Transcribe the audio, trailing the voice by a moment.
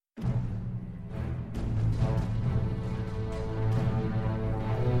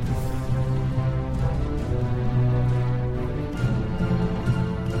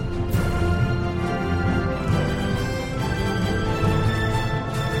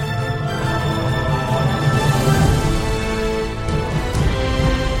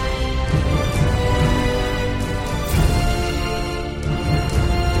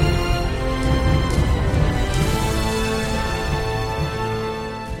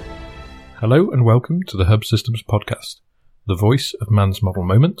Hello and welcome to the Hub Systems Podcast, the voice of man's model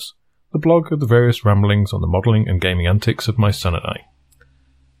moments, the blog of the various ramblings on the modelling and gaming antics of my son and I.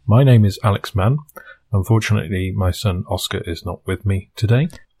 My name is Alex Mann. Unfortunately, my son Oscar is not with me today.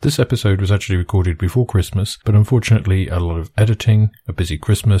 This episode was actually recorded before Christmas, but unfortunately a lot of editing, a busy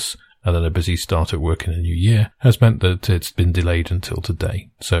Christmas, and then a busy start at work in the new year has meant that it's been delayed until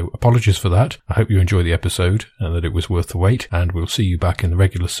today. So apologies for that. I hope you enjoy the episode and that it was worth the wait, and we'll see you back in the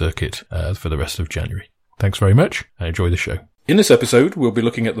regular circuit for the rest of January. Thanks very much and enjoy the show. In this episode, we'll be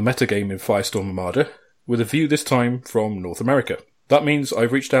looking at the metagame in Firestorm Armada, with a view this time from North America. That means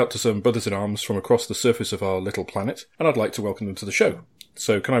I've reached out to some brothers-in-arms from across the surface of our little planet, and I'd like to welcome them to the show.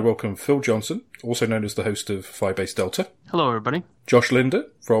 So can I welcome Phil Johnson, also known as the host of Firebase Delta. Hello, everybody. Josh Linder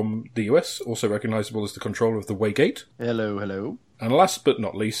from the US, also recognisable as the controller of the Waygate. Hello, hello. And last but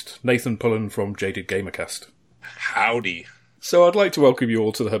not least, Nathan Pullen from Jaded Gamercast. Howdy. So I'd like to welcome you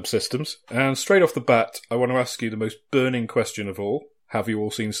all to the Hub Systems, and straight off the bat, I want to ask you the most burning question of all. Have you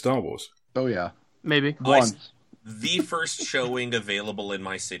all seen Star Wars? Oh, yeah. Maybe. Once. The first showing available in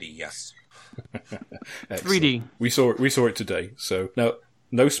my city, yes. 3D. We saw it today. So now,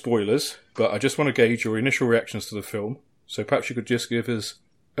 no spoilers, but I just want to gauge your initial reactions to the film. So perhaps you could just give us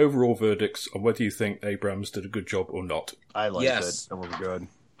overall verdicts on whether you think Abrams did a good job or not. I liked Yes. it. It was good.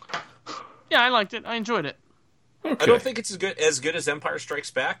 Yeah, I liked it. I enjoyed it. Okay. I don't think it's as good as Empire Strikes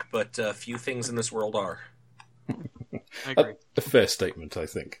Back, but few things in this world are. I agree. A fair statement, I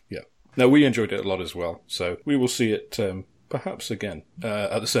think. Yeah. Now, we enjoyed it a lot as well, so we will see it perhaps again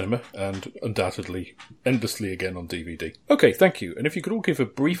at the cinema, and undoubtedly endlessly again on DVD. Okay, thank you. And if you could all give a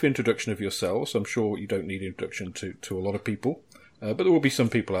brief introduction of yourselves, I'm sure you don't need introduction to a lot of people, but there will be some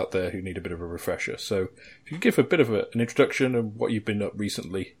people out there who need a bit of a refresher. So if you could give a bit of an introduction of what you've been up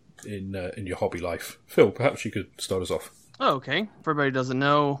recently in your hobby life. Phil, perhaps you could start us off. Oh, okay. For everybody who doesn't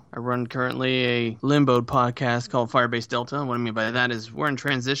know, I run currently a Limbo podcast called Firebase Delta. And what I mean by that is we're in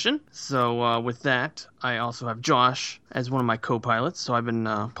transition. So with that, I also have Josh as one of my co-pilots. So I've been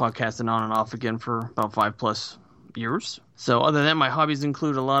podcasting on and off again for about 5+ years. So other than that, my hobbies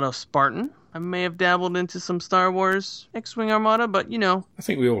include a lot of Spartan. I may have dabbled into some Star Wars X-Wing Armada, but, you know. I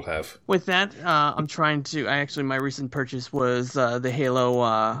think we all have. With that, I'm trying to... my recent purchase was the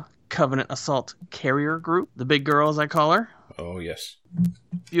Halo Covenant Assault Carrier Group. The big girl, as I call her. Oh, yes.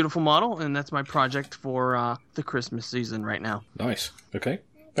 Beautiful model, and that's my project for the Christmas season right now. Nice. Okay.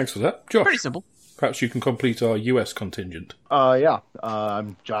 Thanks for that. Josh, Pretty simple. perhaps you can complete our US contingent.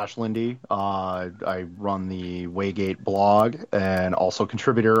 I'm Josh Lindy. I run the Waygate blog and also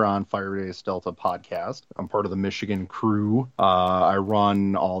contributor on Firebase Delta podcast. I'm part of the Michigan crew. I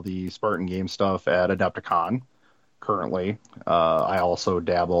run all the Spartan game stuff at Adepticon currently. I also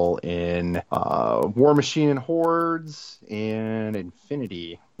dabble in War Machine and Hordes and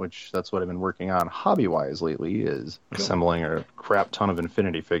Infinity, which that's what I've been working on hobby-wise lately, is assembling a crap ton of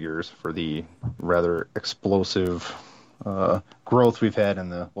Infinity figures for the rather explosive growth we've had in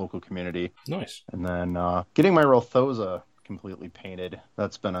the local community. Nice. And then getting my Rothosa completely painted.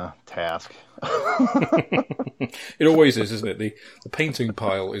 That's been a task. It always is, isn't it? The painting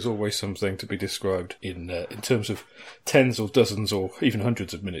pile is always something to be described in terms of tens or dozens or even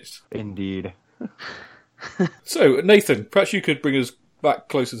hundreds of minutes. Indeed. So, Nathan, perhaps you could bring us back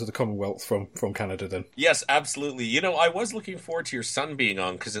closer to the Commonwealth from Canada then. Yes, absolutely. You know, I was looking forward to your son being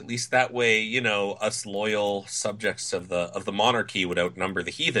on, because at least that way, you know, us loyal subjects of the monarchy would outnumber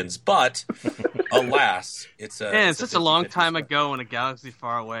the heathens. But alas, it's such a long time ago in a galaxy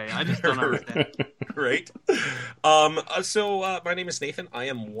far away. I just don't understand. Right. So my name is Nathan. I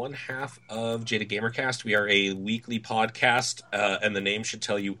am one half of Jada Gamercast. We are a weekly podcast, and the name should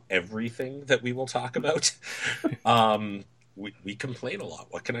tell you everything that we will talk about. We complain a lot.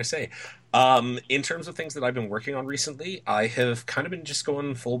 What can I say? In terms of things that I've been working on recently, I have kind of been just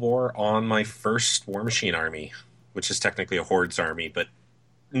going full bore on my first War Machine army, which is technically a Hordes army, but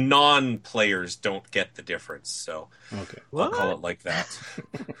non-players don't get the difference, so Okay. I'll call it like that.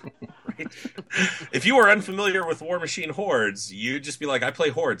 Right? If you are unfamiliar with War Machine Hordes, you just be like, I play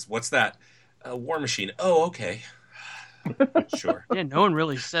Hordes. What's that? War Machine. Oh, okay. Sure. Yeah, no one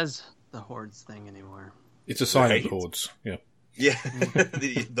really says the Hordes thing anymore. It's a silent Right. Hordes, yeah. Yeah,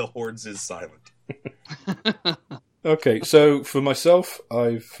 the Hordes is silent. Okay, so for myself,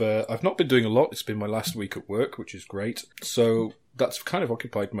 I've not been doing a lot. It's been my last week at work, which is great. So that's kind of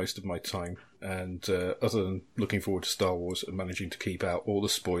occupied most of my time. And other than looking forward to Star Wars and managing to keep out all the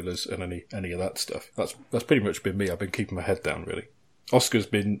spoilers and any of that stuff, that's pretty much been me. I've been keeping my head down, really. Oscar's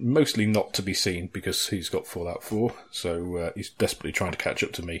been mostly not to be seen because he's got Fallout 4, so he's desperately trying to catch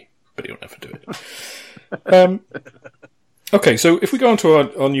up to me, but he'll never do it. Okay, so if we go on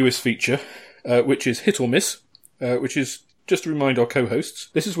to our newest feature, which is Hit or Miss, which is, just to remind our co-hosts,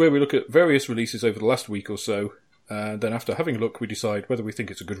 this is where we look at various releases over the last week or so, and then after having a look, we decide whether we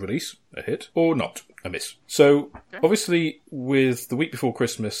think it's a good release, a hit, or not, a miss. So, obviously, with the week before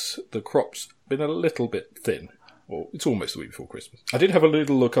Christmas, the crop's been a little bit thin. Or it's almost the week before Christmas. I did have a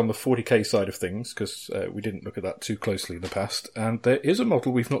little look on the 40k side of things, because we didn't look at that too closely in the past, and there is a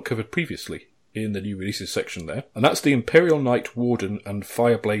model we've not covered previously in the new releases section there, and that's the Imperial Knight Warden and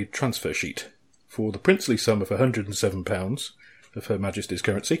Fireblade transfer sheet for the princely sum of £107 of Her Majesty's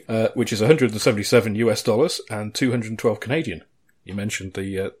currency, which is $177 and 212 Canadian. You mentioned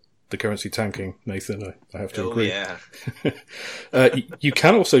the currency tanking, Nathan. I have to agree. Yeah. You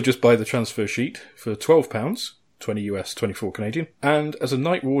can also just buy the transfer sheet for £12, 20 US, 24 Canadian, and as a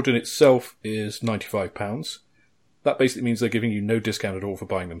Knight Warden itself is £95. That basically means they're giving you no discount at all for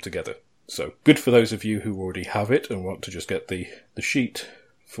buying them together. So, good for those of you who already have it and want to just get the sheet.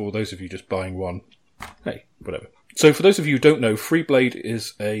 For those of you just buying one, hey, whatever. So, for those of you who don't know, Freeblade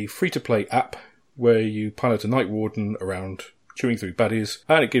is a free-to-play app where you pilot a Knight Warden around chewing through baddies,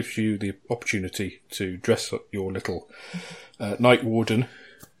 and it gives you the opportunity to dress up your little Knight Warden.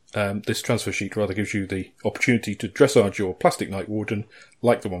 This transfer sheet rather gives you the opportunity to dressage your plastic Knight Warden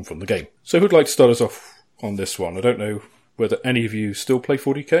like the one from the game. So who'd like to start us off on this one? I don't know whether any of you still play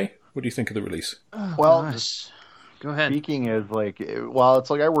 40k. What do you think of the release? Oh, Well, gosh. Go ahead. Speaking is it's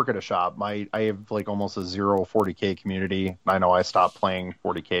like I work at a shop. I have like almost a zero 40k community. I know I stopped playing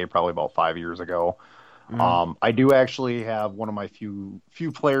 40k probably about 5 years ago. I do actually have one of my few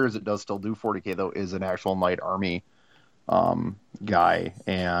players that does still do 40k though is an actual Knight Army guy,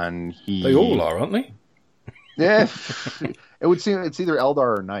 and they all are, aren't they? Yeah, it would seem it's either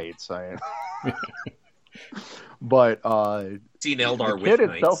Eldar or Knights. But Seen Eldar the kit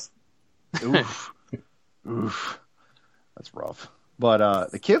with itself, Knights. oof, that's rough.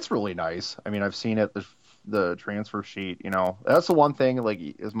 But the kit's really nice. I mean, I've seen it. The transfer sheet, that's the one thing. Like,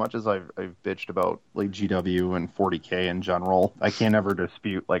 as much as I've bitched about like GW and 40k in general, I can't ever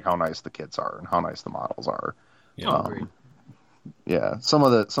dispute like how nice the kits are and how nice the models are. Yeah, agreed. Yeah, some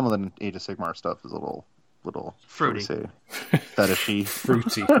of the Age of Sigmar stuff is a little Fruity. Fetishy.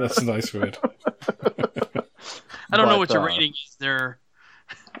 Fruity. That's a nice word. I don't know what your rating is there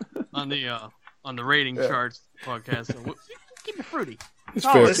on the rating charts podcast. So keep it fruity. It's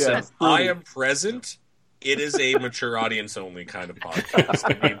fair. Listen, Yeah. I am present. It is a mature audience only kind of podcast.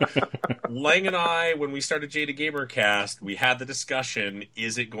 I mean, Lang and I, when we started Jada Gamercast, we had the discussion,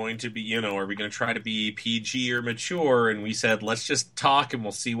 is it going to be, are we going to try to be PG or mature? And we said, let's just talk and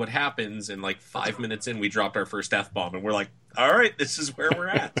we'll see what happens. And like 5 minutes in, we dropped our first F-bomb and we're like, all right, this is where we're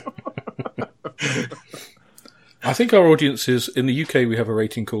at. I think our audience is, in the UK we have a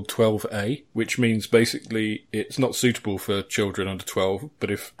rating called 12A, which means basically it's not suitable for children under 12,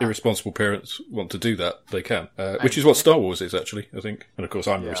 but if irresponsible parents want to do that, they can. Which is what Star Wars is, actually, I think. And of course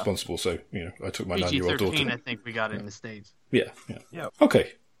I'm irresponsible, so, I took my 9-year-old daughter. PG-13, I think we got it in the States. Yeah.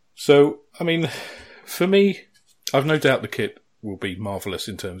 Okay. So, I mean, for me, I've no doubt the kit will be marvellous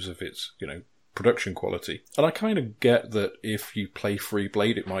in terms of its, production quality. And I kind of get that if you play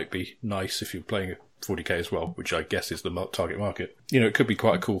Freeblade, it might be nice if you're playing 40k as well, which I guess is the target market. It could be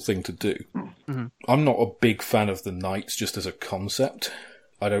quite a cool thing to do. Mm-hmm. I'm not a big fan of the Knights just as a concept.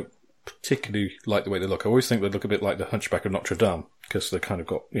 I don't particularly like the way they look. I always think they look a bit like the Hunchback of Notre Dame, because they kind of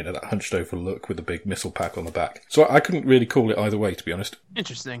got, that hunched over look with a big missile pack on the back. So I couldn't really call it either way, to be honest.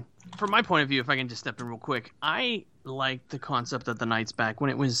 Interesting. From my point of view, if I can just step in real quick, I liked the concept of the Knights back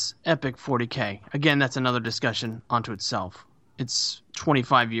when it was Epic 40k. Again, that's another discussion onto itself. It's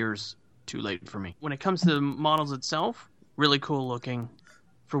 25 years too late for me. When it comes to the models itself, really cool looking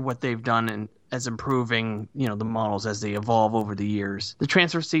for what they've done and as improving, the models as they evolve over the years. The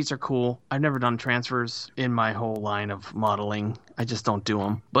transfer seats are cool. I've never done transfers in my whole line of modeling. I just don't do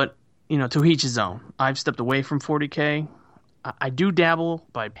them. But, to each his own. I've stepped away from 40k. I do dabble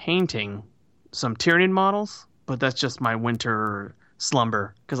by painting some Tyranid models, but that's just my winter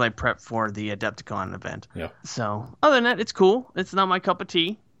slumber because I prep for the Adepticon event. Yeah. So, other than that, it's cool. It's not my cup of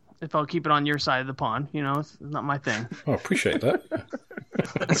tea. If I'll keep it on your side of the pond, it's not my thing. Oh, I appreciate that.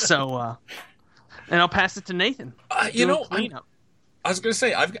 So, and I'll pass it to Nathan. I was going to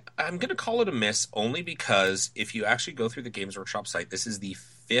say, I'm going to call it a miss only because if you actually go through the Games Workshop site, this is the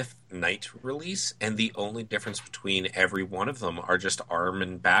 5th Knight release, and the only difference between every one of them are just arm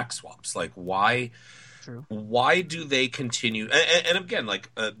and back swaps. Like, why? True. Why do they continue? And again, like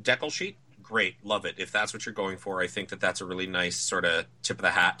a decal sheet, great, love it. If that's what you're going for, I think that's a really nice sort of tip of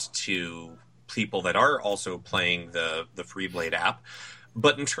the hat to people that are also playing the Freeblade app.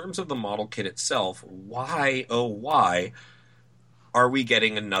 But in terms of the model kit itself, why, oh why, are we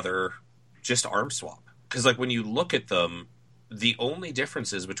getting another just arm swap? Because like when you look at them, the only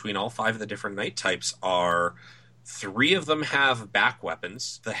differences between all 5 of the different knight types are 3 of them have back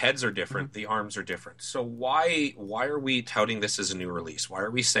weapons. The heads are different. The arms are different. So why are we touting this as a new release? Why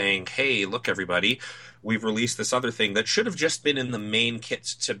are we saying, hey, look, everybody, we've released this other thing that should have just been in the main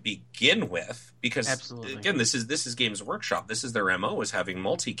kits to begin with? Because, again, this is Games Workshop. This is their MO, is having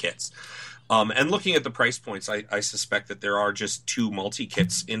multi-kits. And looking at the price points, I suspect that there are just 2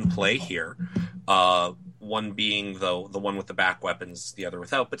 multi-kits in play here. One being, though, the one with the back weapons, the other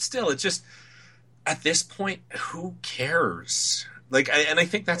without. But still, it's just... At this point, who cares? I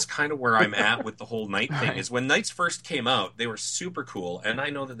think that's kind of where I'm at with the whole Knight thing. Is when Knights first came out, they were super cool, and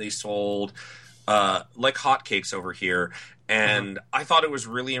I know that they sold like hotcakes over here. And I thought it was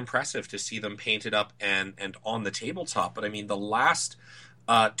really impressive to see them painted up and on the tabletop. But I mean, the last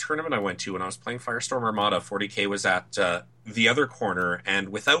tournament I went to when I was playing Firestorm Armada, 40K was at the other corner, and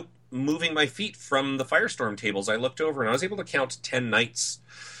without moving my feet from the Firestorm tables, I looked over and I was able to count 10 Knights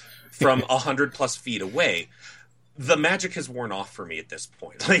from 100+ feet away. The magic has worn off for me at this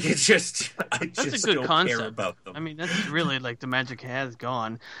point. I that's just a good don't concept. care about them. I mean, that's really the magic has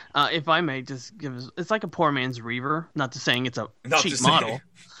gone. If I may just give, it's like a poor man's Reaver. Not to saying it's a cheap model,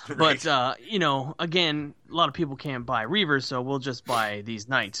 right. But again, a lot of people can't buy Reavers, so we'll just buy these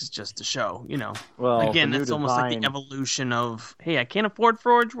Knights just to show. Well, again, that's almost like the evolution of, hey, I can't afford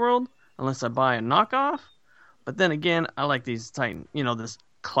Forge World unless I buy a knockoff. But then again, I like these Titan. This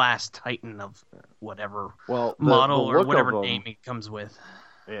class Titan of whatever model or whatever name it comes with.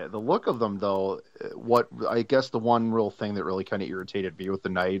 Yeah, the look of them, though, what I guess the one real thing that really kind of irritated me with the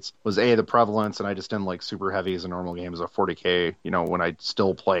Knights was the prevalence, and I just didn't like super heavy as a normal game as a 40K, when I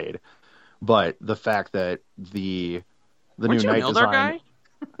still played. But the fact that the new Knight design... guy?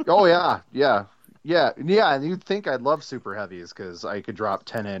 Oh, yeah. And you'd think I'd love super heavies because I could drop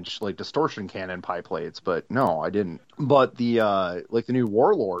 10-inch distortion cannon pie plates, but no, I didn't. But the the new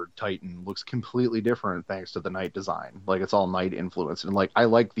Warlord Titan looks completely different thanks to the Knight design. It's all Knight influenced, and I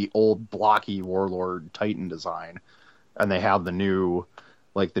like the old blocky Warlord Titan design, and they have the new.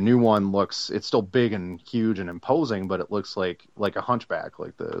 The new one it's still big and huge and imposing, but it looks like a hunchback,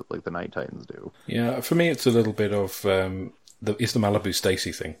 like the Knight Titans do. Yeah, for me, it's a little bit of it's the Malibu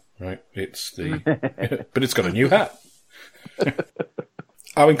Stacy thing, right? It's but it's got a new hat.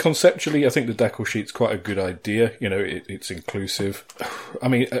 I mean, conceptually, I think the decal sheet's quite a good idea. It's inclusive. I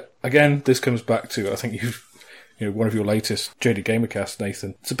mean, again, this comes back to, I think one of your latest JD Gamercast,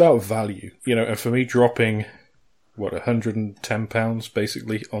 Nathan. It's about value, and for me, dropping £110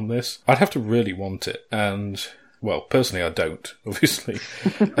 basically on this, I'd have to really want it, and well, personally, I don't. Obviously,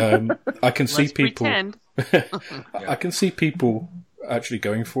 I can see people. I can see people actually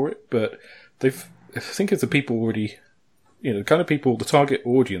going for it, but I think if the people already, the kind of people, the target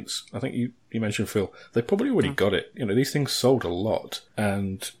audience, I think you mentioned, Phil, they probably already got it. These things sold a lot.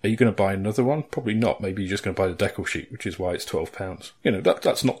 And are you going to buy another one? Probably not. Maybe you're just going to buy the decal sheet, which is why it's £12.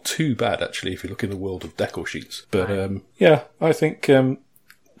 That's not too bad, actually, if you look in the world of decal sheets. But, I think,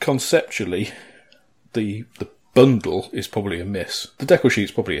 conceptually, the bundle is probably a miss. The decal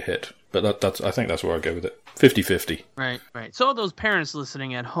sheet's probably a hit. But I think that's where I go with it. 50-50. Right. So all those parents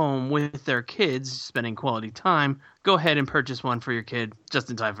listening at home with their kids spending quality time, go ahead and purchase one for your kid just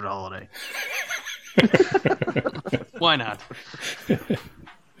in time for the holiday. Why not?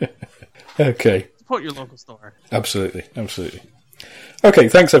 Okay. Support your local store. Absolutely. Okay,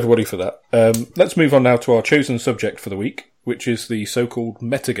 thanks everybody for that. Let's move on now to our chosen subject for the week, which is the so-called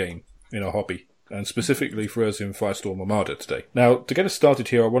metagame in our hobby. And specifically for us in Firestorm Armada today. Now, to get us started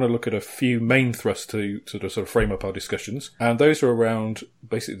here, I want to look at a few main thrusts to sort of frame up our discussions. And those are around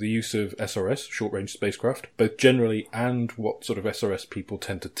basically the use of SRS, short-range spacecraft, both generally and what sort of SRS people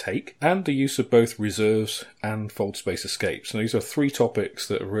tend to take, and the use of both reserves and fold space escapes. And these are 3 topics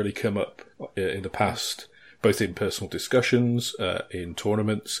that have really come up in the past, both in personal discussions, in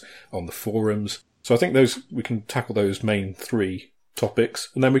tournaments, on the forums. So I think we can tackle those main 3 topics,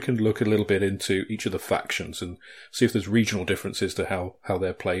 and then we can look a little bit into each of the factions and see if there's regional differences to how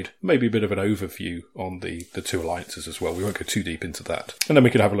they're played. Maybe a bit of an overview on the 2 alliances as well. We won't go too deep into that. And then we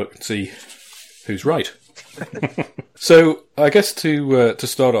can have a look and see who's right. So I guess to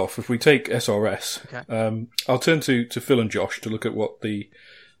start off, if we take SRS, okay. I'll turn to Phil and Josh to look at what the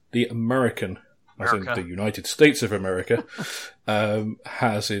American, as in the United States of America,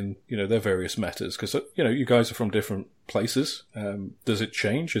 has in their various metas, because you guys are from different places. Does it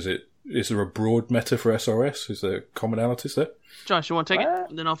change? Is there a broad meta for SRS? Is there commonalities there? Josh, you want to take it?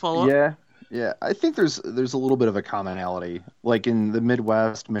 And then I'll follow up. Yeah, I think there's a little bit of a commonality. Like in the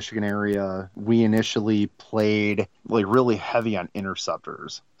Midwest, Michigan area, we initially played like really heavy on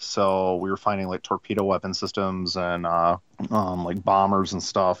interceptors. So we were finding like torpedo weapon systems and like bombers and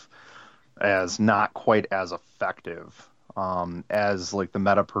stuff as not quite as effective. As like the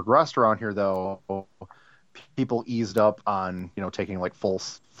meta progressed around here, though, people eased up on taking like full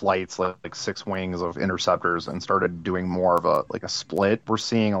flights, like six wings of interceptors, and started doing more of a split. We're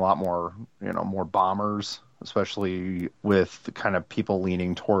seeing a lot more more bombers, especially with kind of people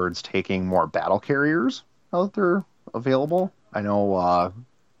leaning towards taking more battle carriers out there available. I know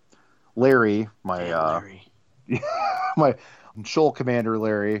Larry, Larry. my Shoal Commander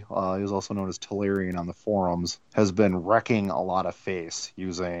Larry, he's also known as Tolarian on the forums, has been wrecking a lot of face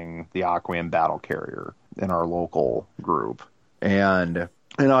using the Aquan battle carrier in our local group. And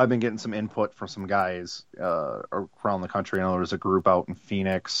I've been getting some input from some guys around the country. I know there's a group out in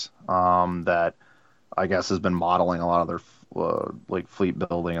Phoenix that I guess has been modeling a lot of their like fleet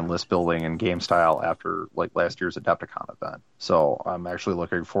building and list building and game style after like last year's Adepticon event. So I'm actually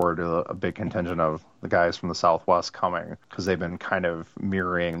looking forward to a big contingent of the guys from the Southwest coming, because they've been kind of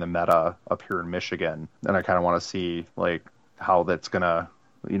mirroring the meta up here in Michigan, and I kind of want to see like how that's gonna,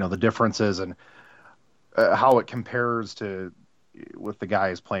 the differences and how it compares to with the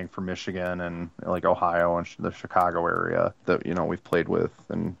guys playing for Michigan and like Ohio and the Chicago area that we've played with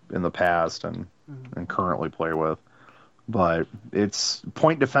in the past and currently play with. But it's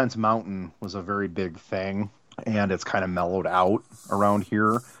Point Defense Mountain was a very big thing, and it's kind of mellowed out around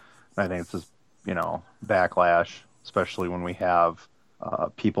here. And I think it's just backlash, especially when we have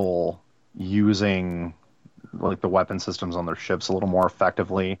people using like the weapon systems on their ships a little more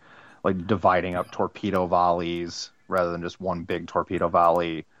effectively, like dividing up torpedo volleys rather than just one big torpedo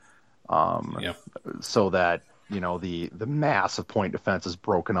volley, so that the mass of point defense is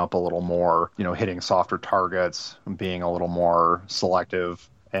broken up a little more, hitting softer targets, being a little more selective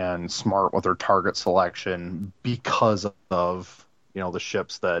and smart with their target selection because of the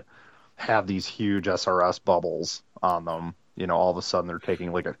ships that have these huge SRS bubbles on them. All of a sudden they're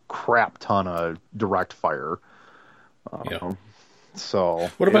taking like a crap ton of direct fire. So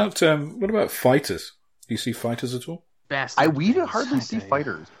what about fighters? Do you see fighters at all? We hardly see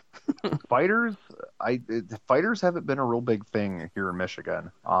fighters. Fighters haven't been a real big thing here in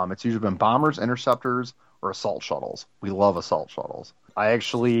Michigan. It's usually been bombers, interceptors, or assault shuttles. We love assault shuttles. I've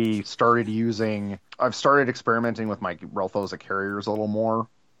started experimenting with my Relthosa carriers a little more,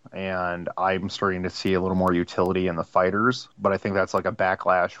 and I'm starting to see a little more utility in the fighters, but I think that's like a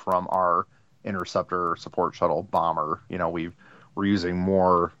backlash from our interceptor support shuttle bomber. We're using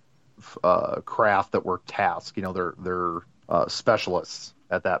more craft that were tasked. They're specialists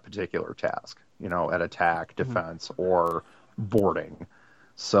at that particular task, at attack, defense, or boarding.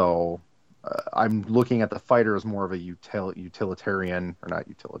 So I'm looking at the fighter as more of a utilitarian, or not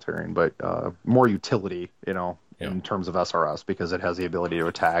utilitarian, but more utility, in terms of SRS, because it has the ability to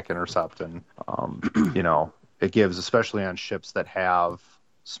attack, intercept, and, it gives, especially on ships that have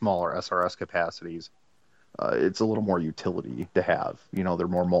smaller SRS capacities, it's a little more utility to have. They're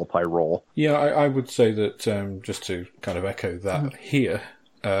more multi-role. Yeah, I would say that, just to kind of echo that here,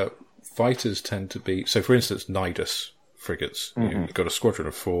 fighters tend to be... So, for instance, Nidus frigates. You've got a squadron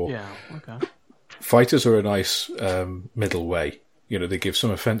of 4. Yeah, okay. Fighters are a nice middle way. They give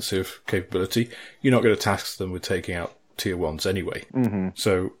some offensive capability. You're not going to task them with taking out tier 1s anyway.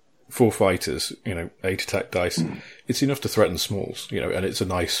 So... 4 fighters, 8 attack dice, it's enough to threaten smalls, and it's a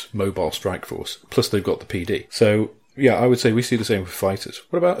nice mobile strike force. Plus they've got the PD. So, yeah, I would say we see the same with fighters.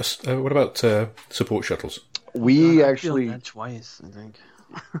 What about support shuttles? We actually... that twice, I think.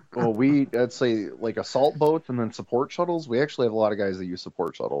 Well, I'd say like assault boats and then support shuttles. We actually have a lot of guys that use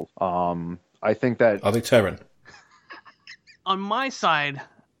support shuttles. I think that... Are they Terran? On my side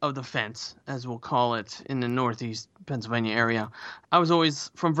of the fence, as we'll call it, in the Northeast Pennsylvania area, I was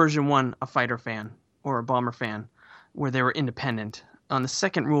always, from version 1, a fighter fan or a bomber fan, where they were independent. On the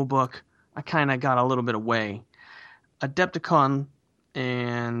second rule book, I kind of got a little bit away. Adepticon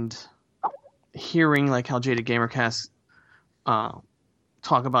and hearing like how Jaded Gamercast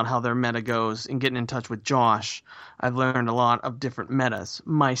talk about how their meta goes and getting in touch with Josh, I've learned a lot of different metas.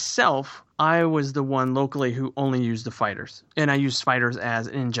 Myself, I was the one locally who only used the fighters, and I used fighters as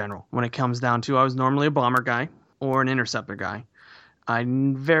in general. When it comes down to, I was normally a bomber guy or an interceptor guy. I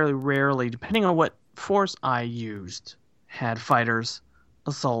very rarely, depending on what force I used, had fighters,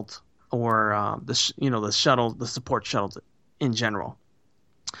 assault, or the shuttle, the support shuttles in general.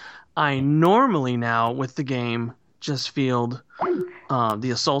 I normally now with the game just field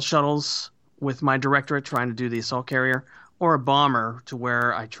the assault shuttles with my directorate trying to do the assault carrier, or a bomber, to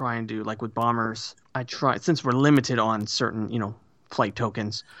where I try and do, like with bombers, since we're limited on certain, flight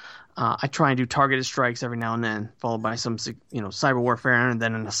tokens, I try and do targeted strikes every now and then, followed by some, cyber warfare, and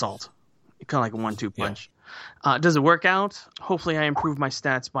then an assault. Kind of like a 1-2 punch. Does it work out? Hopefully I improve my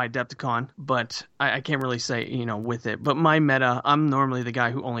stats by Adepticon, but I can't really say, with it. But my meta, I'm normally the guy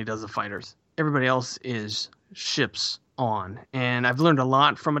who only does the fighters. Everybody else is ships on. And I've learned a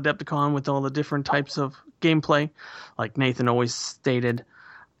lot from Adepticon with all the different types of gameplay. Like Nathan always stated,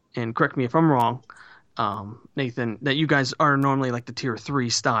 and correct me if I'm wrong, Nathan, that you guys are normally like the tier 3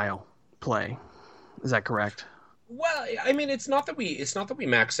 style play. Is that correct? Well, I mean, it's not that we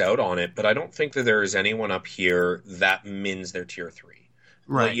max out on it, but I don't think that there is anyone up here that mins their tier 3.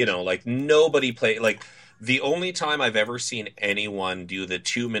 Right. Like nobody play, like the only time I've ever seen anyone do the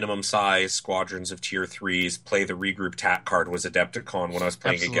 2 minimum size squadrons of tier 3s play the regroup TAC card was Adepticon when I was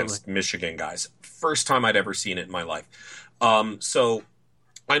playing against Michigan guys. First time I'd ever seen it in my life. So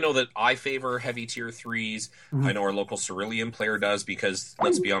I know that I favor heavy tier 3s. Mm-hmm. I know our local Cerulean player does, because,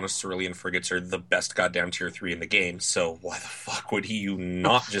 let's be honest, Cerulean frigates are the best goddamn tier 3 in the game. So why the fuck would you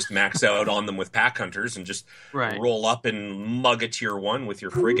not just max out on them with pack hunters and just roll up and mug a tier 1 with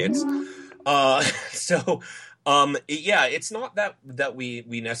your frigates? It's not that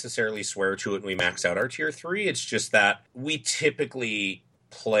we necessarily swear to it and we max out our tier 3. It's just that we typically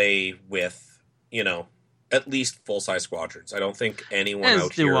play with, at least full-size squadrons. I don't think anyone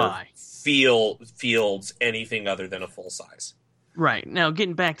out here fields anything other than a full-size. Right. Now,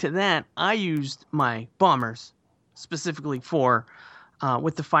 getting back to that, I used my bombers specifically for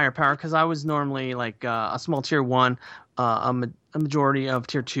with the firepower, because I was normally like a small tier 1, a majority of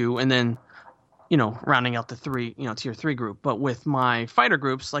tier 2, and then, rounding out the 3, tier 3 group. But with my fighter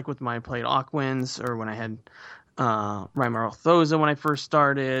groups, like with my played Aquins, or when I had Reimer Althoza when I first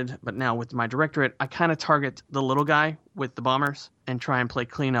started, but now with my Directorate, I kind of target the little guy with the bombers and try and play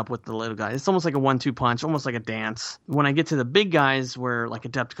cleanup with the little guy. It's almost like a 1-2 punch, almost like a dance. When I get to the big guys, where like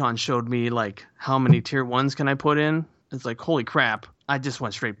Adepticon showed me like how many tier 1s can I put in, it's like, holy crap, I just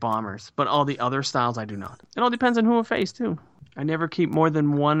went straight bombers. But all the other styles I do not. It all depends on who I face too. I never keep more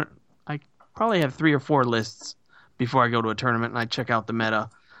than one. I probably have 3 or 4 lists before I go to a tournament, and I check out the meta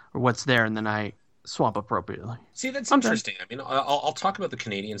or what's there, and then I swap appropriately. See, that's interesting. I mean, I'll talk about the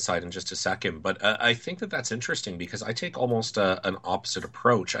Canadian side in just a second, but I think that's interesting, because I take almost an opposite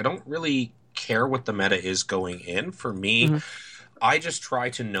approach. I don't really care what the meta is going in. For me, I just try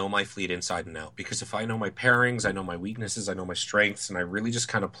to know my fleet inside and out, because if I know my pairings, I know my weaknesses, I know my strengths, and I really just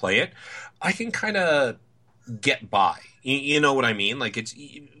kind of play it, I can kind of get by. You know what I mean? Like, it's,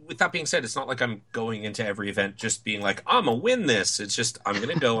 with that being said, it's not like I'm going into every event just being like, I'm gonna win this. It's just, I'm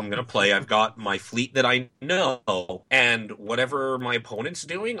gonna go, I'm gonna play. I've got my fleet that I know, and whatever my opponent's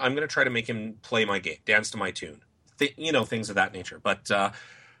doing, I'm gonna try to make him play my game, dance to my tune, things of that nature. But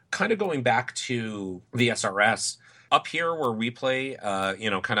kind of going back to the SRS, up here where we play,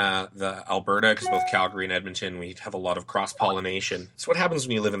 kind of the Alberta, because both Calgary and Edmonton, we have a lot of cross-pollination. It's what happens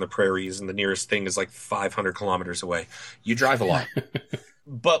when you live in the prairies and the nearest thing is like 500 kilometers away. You drive a lot.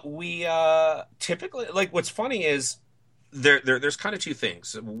 But we typically, like, what's funny is there's kind of 2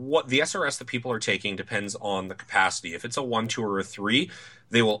 things. What the SRS that people are taking depends on the capacity. If it's a 1, 2, or a 3,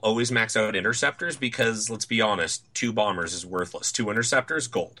 they will always max out interceptors, because, let's be honest, 2 bombers is worthless. 2 interceptors,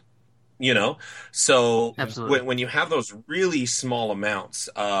 gold. So when you have those really small amounts,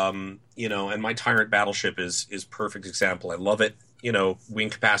 and my Tyrant battleship is perfect example. I love it.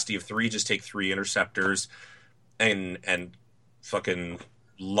 Wing capacity of 3, just take 3 interceptors and fucking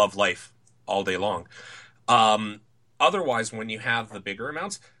love life all day long. Otherwise, when you have the bigger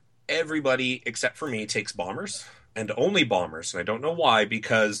amounts, everybody except for me takes bombers, and only bombers. And I don't know why,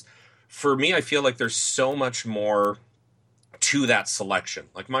 because for me, I feel like there's so much more to that selection.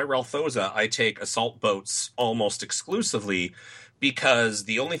 Like my Relthosa, I take assault boats almost exclusively, because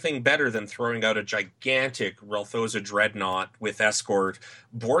the only thing better than throwing out a gigantic Relthosa dreadnought with escort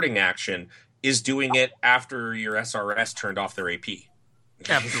boarding action is doing it after your SRS turned off their AP.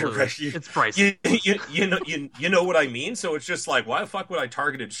 Absolutely. It's pricey. You know what I mean? So it's just like, why the fuck would I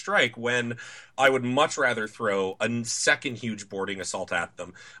targeted strike when I would much rather throw a second huge boarding assault at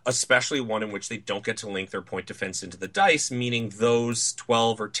them, especially one in which they don't get to link their point defense into the dice, meaning those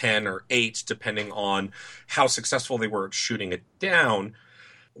 12 or 10 or 8, depending on how successful they were at shooting it down,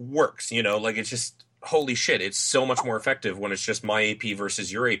 works. Like, it's just, holy shit, it's so much more effective when it's just my AP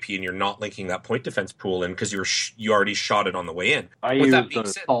versus your AP, and you're not linking that point defense pool in, because you already shot it on the way in. I use the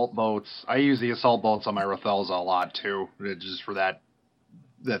assault boats. I use the assault boats on my Rathelza a lot too, just for that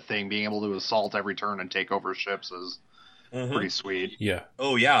thing. Being able to assault every turn and take over ships is pretty sweet. Yeah.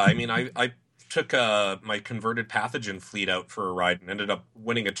 Oh yeah. I mean, I took my converted pathogen fleet out for a ride and ended up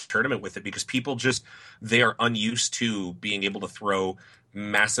winning a tournament with it because people they are unused to being able to throw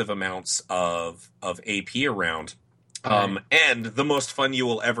massive amounts of AP around. And the most fun you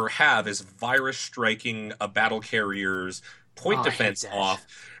will ever have is virus striking a battle carrier's point defense off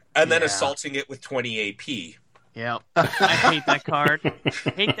and then assaulting it with 20 AP. Yeah, I hate that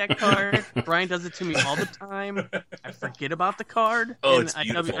card. Brian does it to me all the time. I forget about the card. Oh, and it's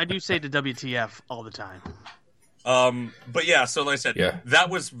beautiful. I do say to WTF all the time. But yeah, so like I said, that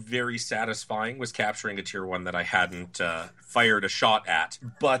was very satisfying, was capturing a tier 1 that I hadn't fired a shot at.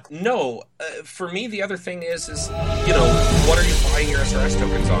 But no, for me, the other thing is, what are you buying your SRS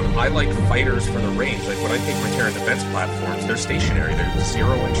tokens on? I like fighters for the range. Like when I take my Terran defense platforms, they're stationary. They're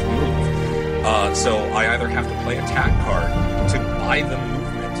 0-inch move. So I either have to play a tack card to buy the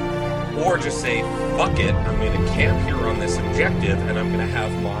movement, or just say, fuck it, I'm going to camp here on this objective, and I'm going to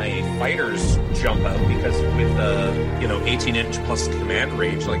have my fighters jump out, because with 18-inch plus command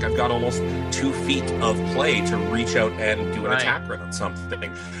range, like I've got almost 2 feet of play to reach out and do an attack run on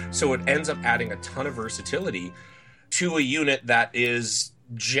something. So it ends up adding a ton of versatility to a unit that is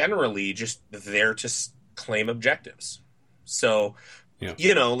generally just there to claim objectives. So...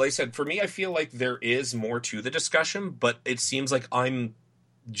 Yeah. Like I said, for me, I feel like there is more to the discussion, but it seems like I'm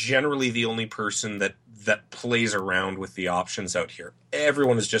generally the only person that plays around with the options out here.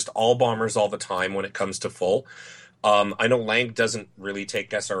 Everyone is just all bombers all the time when it comes to full. I know Lang doesn't really take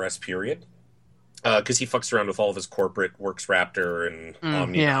SRS period because he fucks around with all of his corporate Works Raptor and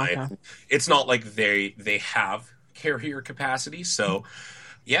Omni. Yeah, okay. It's not like they have carrier capacity, so...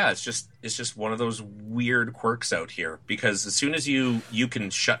 Yeah, it's just one of those weird quirks out here, because as soon as you can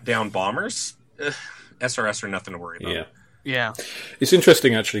shut down bombers, SRS are nothing to worry about. Yeah. It's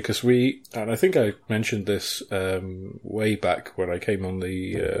interesting, actually, because and I think I mentioned this way back when I came on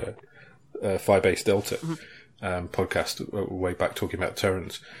the Firebase Delta podcast, way back talking about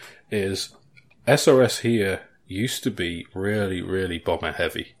Terrans, is SRS here used to be really, really bomber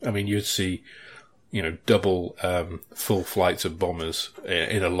heavy. I mean, you'd see... double full flights of bombers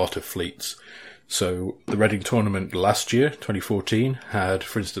in a lot of fleets. So the Reading tournament last year, 2014, had,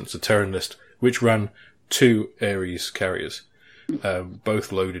 for instance, a Terran list which ran 2 Ares carriers,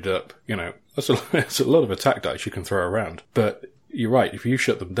 both loaded up. That's a lot of attack dice you can throw around. But you're right, if you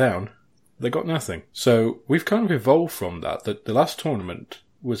shut them down, they got nothing. So we've kind of evolved from that the last tournament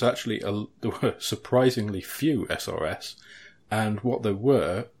was actually, there were surprisingly few SRS, and what there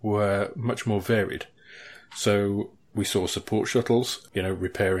were much more varied. So we saw support shuttles,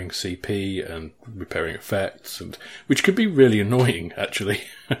 repairing CP and repairing effects, and which could be really annoying, actually,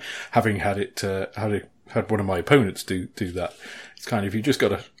 having had one of my opponents do that. It's kind of, you just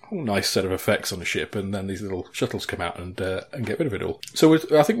got a whole nice set of effects on the ship, and then these little shuttles come out and get rid of it all. So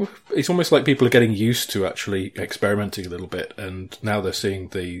I think it's almost like people are getting used to actually experimenting a little bit, and now they're seeing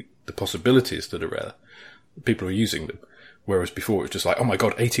the possibilities that are there. People are using them. Whereas before it was just like, oh my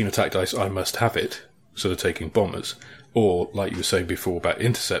god, 18 attack dice, I must have it. So they're taking bombers. Or, like you were saying before about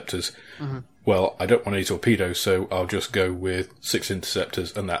interceptors, well, I don't want any torpedoes, so I'll just go with 6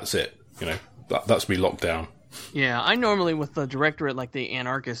 interceptors and that's it. That's me locked down. Yeah, I normally, with the Directorate, like the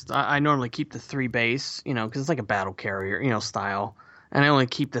Anarchist, I normally keep the 3 base, because it's like a battle carrier, style. And I only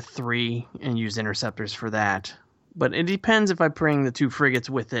keep the 3 and use interceptors for that. But it depends if I bring the 2 frigates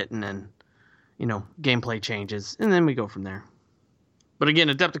with it, and then... gameplay changes, and then we go from there. But again,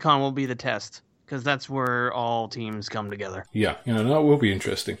 Adepticon will be the test, because that's where all teams come together. Yeah, that will be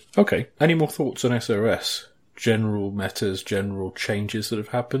interesting. Okay, any more thoughts on SRS? General metas, general changes that have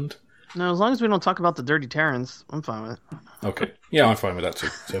happened? No, as long as we don't talk about the Dirty Terrans, I'm fine with it. Okay, yeah, I'm fine with that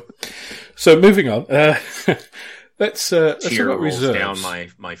too. So moving on, let's talk about reserves. Down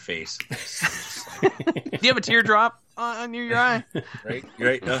my face. Do you have a teardrop near your eye?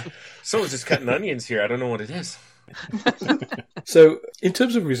 Right. Someone's just cutting onions here. I don't know what it is. So, in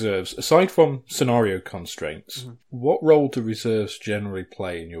terms of reserves, aside from scenario constraints, what role do reserves generally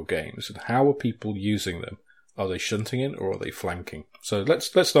play in your games, and how are people using them? Are they shunting in, or are they flanking? So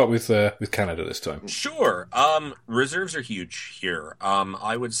let's start with Canada this time. Sure. Reserves are huge here.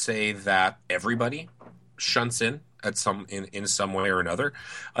 I would say that everybody shunts in at in some way or another.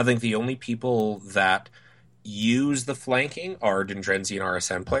 I think the only people that use the flanking are Dendrenzi and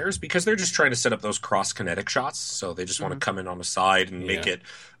RSN players, because they're just trying to set up those cross kinetic shots. So they just want to come in on the side and make it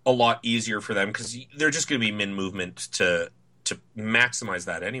a lot easier for them, because they're just going to be min movement to maximize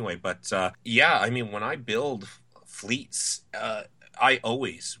that anyway. But when I build fleets, I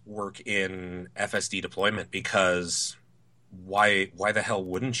always work in FSD deployment, because why the hell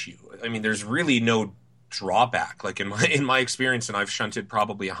wouldn't you? I mean, there's really no drawback. Like in my experience, and I've shunted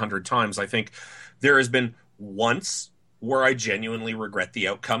probably 100 times, I think there has been once where I genuinely regret the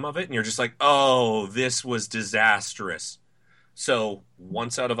outcome of it, and you're just like, oh, this was disastrous. So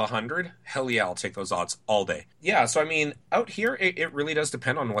once out of 100, hell yeah, I'll take those odds all day. Yeah, so I mean, out here, it really does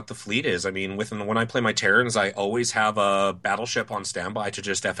depend on what the fleet is. I mean, when I play my Terrans, I always have a battleship on standby to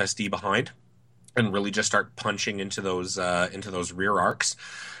just FSD behind and really just start punching into those rear arcs.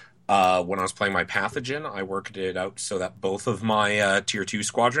 When I was playing my Pathogen, I worked it out so that both of my Tier 2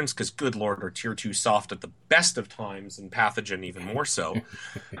 squadrons, because good lord, are Tier 2 soft at the best of times, and Pathogen even more so.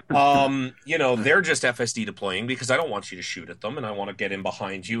 They're just FSD deploying because I don't want you to shoot at them, and I want to get in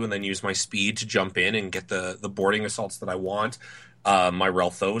behind you and then use my speed to jump in and get the boarding assaults that I want. My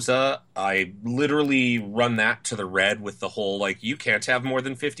Relthosa, I literally run that to the red with the whole, like, you can't have more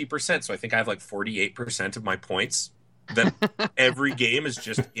than 50%, so I think I have like 48% of my points that every game is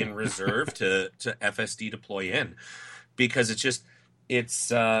just in reserve to FSD deploy in, because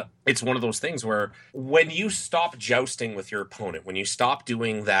it's one of those things where when you stop jousting with your opponent, when you stop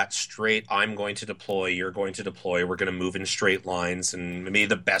doing that straight, I'm going to deploy, you're going to deploy, we're going to move in straight lines and may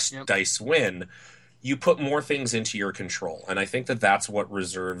the best dice win, you put more things into your control. And I think that that's what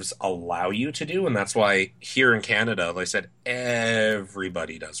reserves allow you to do. And that's why here in Canada, like I said,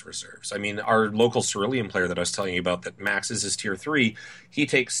 everybody does reserves. I mean, our local Cerulean player that I was telling you about that maxes his tier 3, he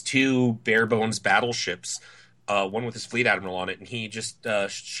takes 2 bare bones battleships, one with his fleet admiral on it, and he just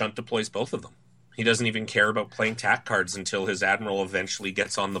shunt deploys both of them. He doesn't even care about playing tack cards until his admiral eventually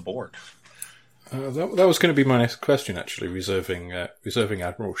gets on the board. That was going to be my next question, actually. Reserving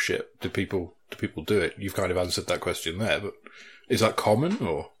admiralship. Do people do it? You've kind of answered that question there, but is that common,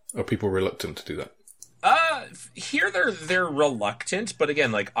 or are people reluctant to do that? Here they're reluctant, but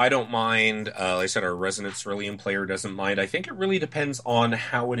again, like, I don't mind. Like I said, our resident Cerulean player doesn't mind. I think it really depends on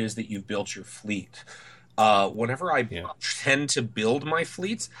how it is that you've built your fleet. Whenever I tend to build my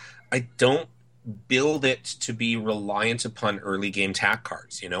fleets, I don't build it to be reliant upon early game tack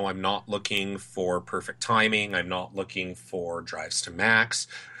cards. I'm not looking for perfect timing. I'm not looking for drives to max,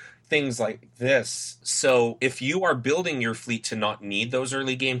 things like this. So if you are building your fleet to not need those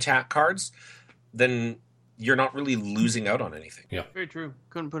early game tack cards, then you're not really losing out on anything. Yeah, very true.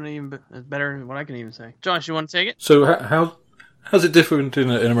 Couldn't put it even better than what I can even say. Josh, you want to take it? So how's it different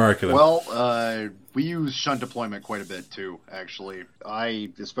in America then? Well, we use shunt deployment quite a bit too, actually.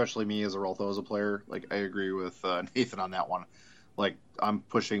 Especially me as a Relthosa player, like, I agree with Nathan on that one. Like, I'm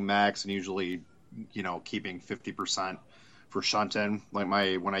pushing max and usually, keeping 50% for shunting. Like,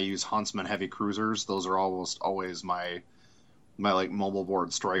 when I use Huntsman heavy cruisers, those are almost always my like mobile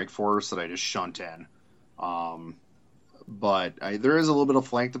board strike force that I just shunt in. But there is a little bit of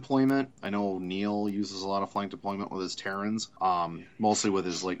flank deployment. I know Neil uses a lot of flank deployment with his Terrans, mostly with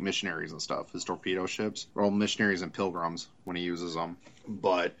his like missionaries and stuff, his torpedo ships, or missionaries and pilgrims when he uses them.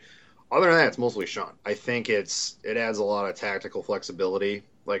 But other than that, it's mostly shunt. I think it adds a lot of tactical flexibility.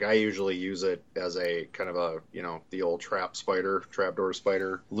 Like, I usually use it as a kind of a, the old trapdoor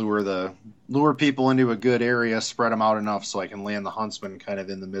spider, lure people into a good area, spread them out enough so I can land the Huntsman kind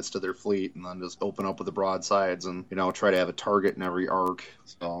of in the midst of their fleet, and then just open up with the broadsides and, try to have a target in every arc.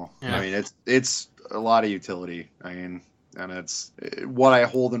 So, yeah. I mean, it's a lot of utility. I mean, and it's what I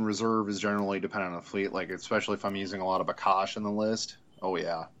hold in reserve is generally dependent on the fleet. Like, especially if I'm using a lot of Akash in the list. Oh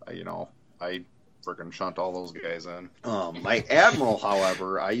yeah, I freaking shunt all those guys in. My Admiral,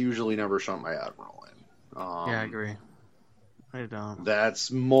 however, I usually never shunt my Admiral in. Yeah, I agree. I don't.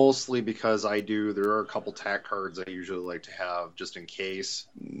 That's mostly because there are a couple tack cards I usually like to have just in case.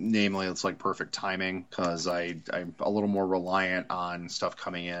 Namely, it's like perfect timing, because I'm a little more reliant on stuff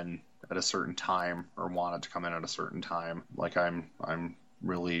coming in at a certain time, or want it to come in at a certain time. Like, I'm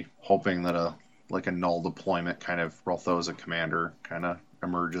really hoping that a null deployment kind of Relthosa commander kind of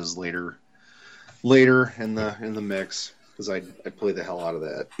emerges later in the mix, because I play the hell out of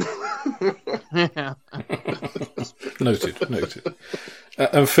that. Noted.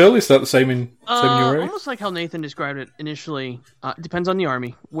 And Phil, is that the same in your area? Almost like how Nathan described it initially. Depends on the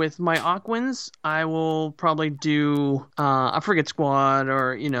army. With my Aquans, I will probably do a frigate squad,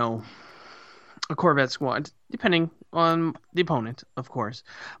 or a Corvette squad, depending on the opponent, of course.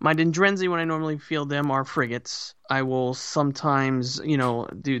 My Dendrenzi, when I normally field them, are frigates. I will sometimes,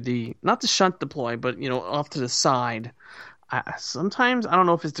 do not the shunt deploy, but, off to the side. Sometimes, I don't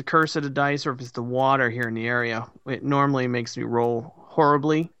know if it's the curse of the dice or if it's the water here in the area. It normally makes me roll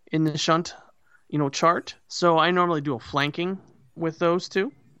horribly in the shunt, chart. So I normally do a flanking with those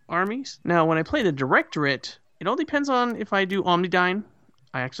two armies. Now, when I play the Directorate, it all depends on if I do Omnidyne.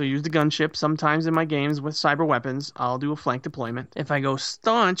 I actually use the gunship sometimes in my games with cyber weapons. I'll do a flank deployment. If I go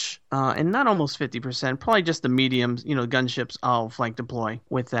staunch, and not almost 50%, probably just the mediums, gunships, I'll flank deploy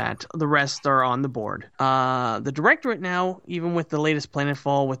with that. The rest are on the board. The Directorate now, even with the latest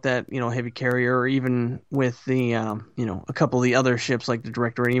Planetfall, with that, heavy carrier, or even with the, a couple of the other ships like the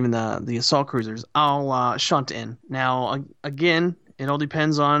Directorate, even the assault cruisers, I'll shunt in. Now, again, it all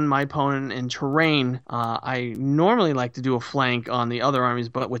depends on my opponent and terrain. I normally like to do a flank on the other armies,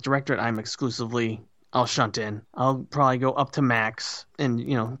 but with Directorate, I'll shunt in. I'll probably go up to max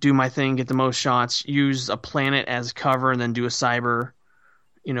and, do my thing, get the most shots, use a planet as cover, and then do a cyber,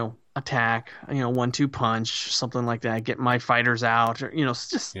 attack, 1-2 punch, something like that. Get my fighters out, or,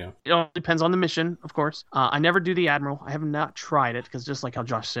 It all depends on the mission, of course. I never do the Admiral. I have not tried it, because just like how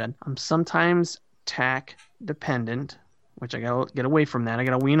Josh said, I'm sometimes TAC dependent, which I gotta get away from that. I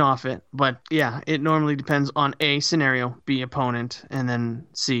gotta wean off it. But yeah, it normally depends on A, scenario, B, opponent, and then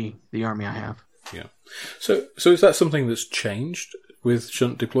C, the army I have. Yeah. So is that something that's changed with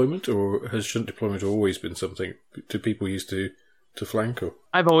shunt deployment, or has shunt deployment always been something do people used to flank? Or?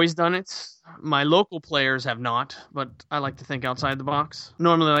 I've always done it. My local players have not, but I like to think outside the box.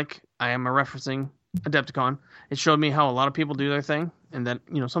 Normally, like I am referencing Adepticon, it showed me how a lot of people do their thing, and that,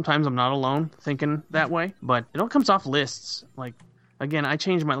 sometimes I'm not alone thinking that way, but it all comes off lists. Like, again, I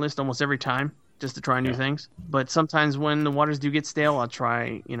change my list almost every time just to try new things, but sometimes when the waters do get stale, I'll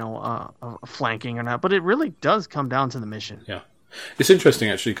try, a flanking or not, but it really does come down to the mission. Yeah. It's interesting,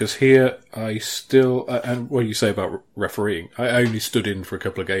 actually, because here I still, and what you say about refereeing, I only stood in for a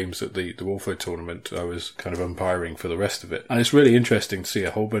couple of games at the Warfare tournament. I was kind of umpiring for the rest of it. And it's really interesting to see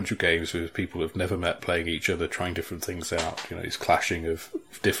a whole bunch of games with people who've never met playing each other, trying different things out, this clashing of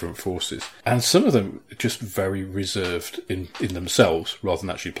different forces. And some of them are just very reserved in themselves, rather than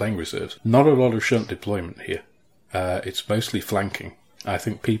actually playing reserves. Not a lot of shunt deployment here. It's mostly flanking. I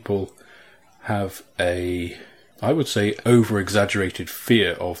think people have I would say, over-exaggerated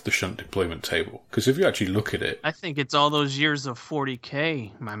fear of the shunt deployment table. Because if you actually look at it... I think it's all those years of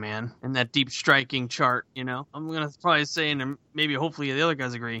 40K, my man, and that deep striking chart, I'm going to probably say, and maybe hopefully the other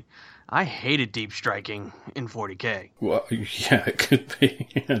guys agree, I hated deep striking in 40K. Well, yeah, it could be.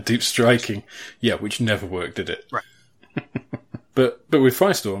 Deep striking. Yeah, which never worked, did it? Right. But with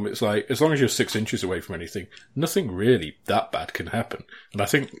Firestorm, it's like, as long as you're 6 inches away from anything, nothing really that bad can happen. And I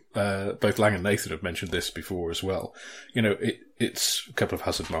think both Lang and Nathan have mentioned this before as well. It's a couple of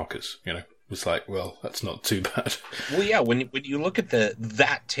hazard markers, It's like, well, that's not too bad. Well, yeah, when you look at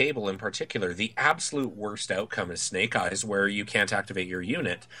that table in particular, the absolute worst outcome is Snake Eyes, where you can't activate your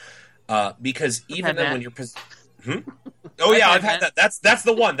unit. Because even then when you're... Oh, yeah, I've had that. That's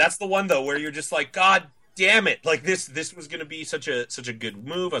the one. That's the one, though, where you're just like, God damn it! Like this was going to be such a good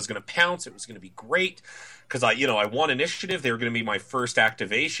move. I was going to pounce. It was going to be great because I won initiative. They were going to be my first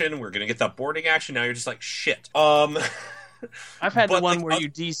activation. We're going to get that boarding action. Now you're just like shit. I've had the one where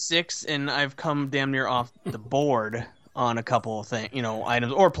you D6 and I've come damn near off the board on a couple of things,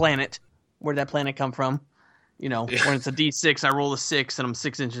 items or planet. Where'd that planet come from? When it's a D6, I roll a 6 and I'm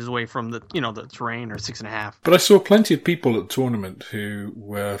 6 inches away from the the terrain, or 6.5. But I saw plenty of people at the tournament who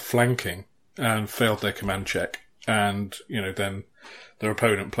were flanking and failed their command check, and then their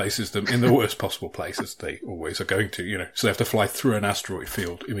opponent places them in the worst possible place, as they always are going to, so they have to fly through an asteroid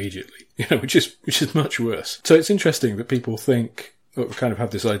field immediately, which is much worse. So it's interesting that people think, or kind of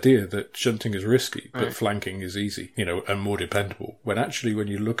have this idea that shunting is risky, but flanking is easy, and more dependable, when actually when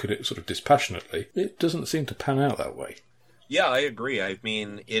you look at it sort of dispassionately, it doesn't seem to pan out that way. Yeah, I agree. I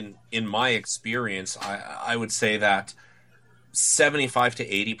mean, in my experience, I would say that 75 to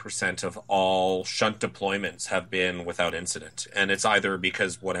 80% of all shunt deployments have been without incident. And it's either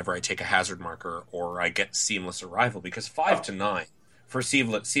because whatever I take a hazard marker or I get seamless arrival, because 5 to 9 for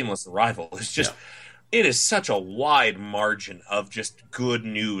seamless arrival is just, it is such a wide margin of just good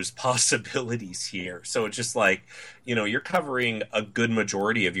news possibilities here. So it's just like, you're covering a good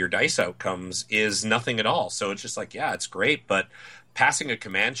majority of your dice outcomes is nothing at all. So it's just like, yeah, it's great, but passing a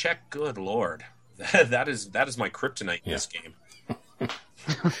command check, good Lord. That is my kryptonite in this game.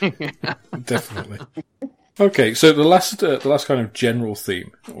 Definitely. Okay, so the last kind of general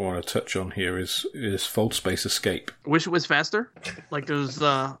theme I want to touch on here is Fold Space Escape. Wish it was faster, like those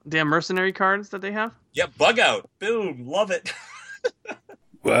damn mercenary cards that they have. Yeah, Bug Out, boom, love it.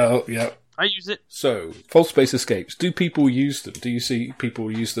 Well, yeah. I use it. So, Fold Space Escapes. Do people use them? Do you see people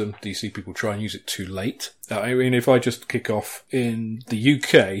use them? Do you see people try and use it too late? I mean, if I just kick off in the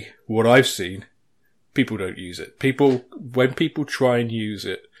UK, what I've seen, people don't use it. When people try and use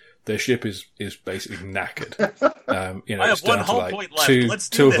it, their ship is basically knackered. I have one hull point left. Let's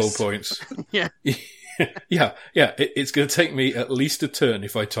do two this. hull points. Yeah. Yeah. It's going to take me at least a turn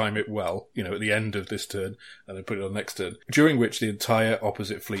if I time it well, at the end of this turn, and then put it on the next turn, during which the entire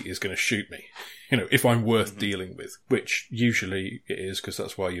opposite fleet is going to shoot me, if I'm worth dealing with, which usually it is, because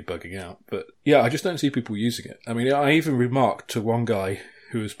that's why you're bugging out. But yeah, I just don't see people using it. I mean, I even remarked to one guy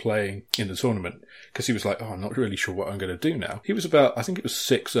who was playing in the tournament, because he was like, I'm not really sure what I'm going to do now. He was about, I think it was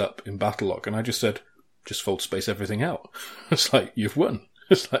 6 up in battle log, and I just said, just fold space everything out. It's like, you've won.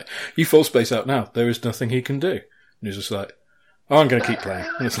 It's like, you fold space out now. There is nothing he can do. And he's just like, I'm going to keep playing.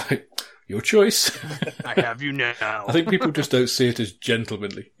 And it's like, your choice. I have you now. I think people just don't see it as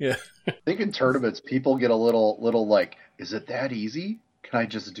gentlemanly. Yeah. I think in tournaments, people get a little like, is it that easy? Can I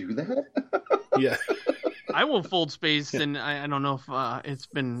just do that? Yeah. I will fold space, and I don't know if it's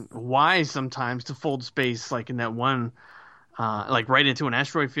been wise sometimes to fold space like in that one, like right into an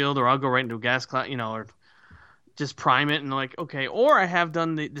asteroid field, or I'll go right into a gas cloud, or just prime it and like, okay. Or I have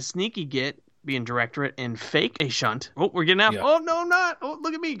done the sneaky get, being directorate, and fake a shunt. Oh, we're getting out. Yeah. Oh, no, I'm not. Oh,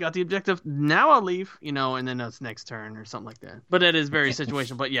 look at me. Got the objective. Now I'll leave, and then it's next turn or something like that. But it is very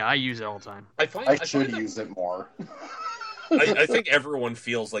situational. But yeah, I use it all the time. I should use it more. I think everyone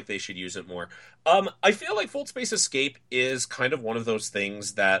feels like they should use it more. I feel like Fold Space Escape is kind of one of those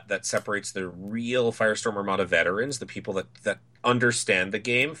things that separates the real Firestorm Armada veterans, the people that understand the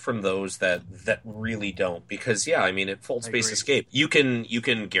game, from those that really don't. Because I mean, at Fold Space Escape, you can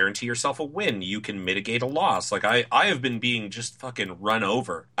guarantee yourself a win, you can mitigate a loss. Like I have been being just fucking run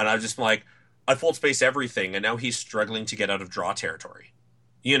over, and I'm just like, I Fold Space everything, and now he's struggling to get out of draw territory.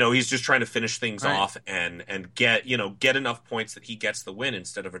 He's just trying to finish things off and get enough points that he gets the win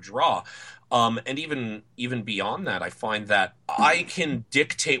instead of a draw. And even beyond that, I find that I can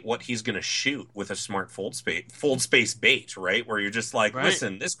dictate what he's going to shoot with a smart fold space bait, right? Where you're just like,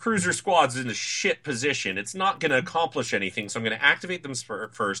 listen, this cruiser squad's in a shit position. It's not going to accomplish anything, so I'm going to activate them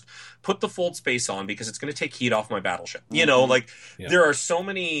first, put the fold space on because it's going to take heat off my battleship. There are so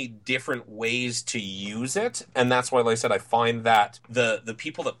many different ways to use it, and that's why, like I said, I find that the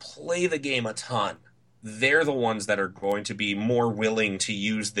people that play the game a ton, they're the ones that are going to be more willing to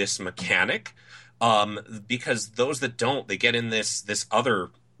use this mechanic, because those that don't, they get in this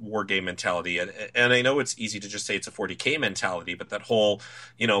other war game mentality. And I know it's easy to just say it's a 40k mentality, but that whole,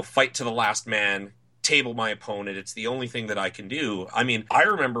 fight to the last man, table my opponent, it's the only thing that I can do. I mean, I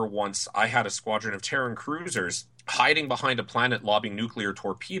remember once I had a squadron of Terran cruisers hiding behind a planet lobbing nuclear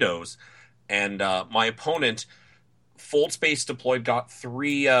torpedoes, and my opponent, Fold Space deployed, got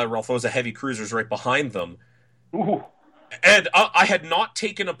 3 Ralphosa heavy cruisers right behind them. Ooh. And I had not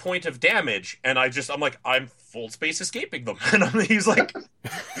taken a point of damage, and I'm like, I'm Fold Space escaping them. And he's like,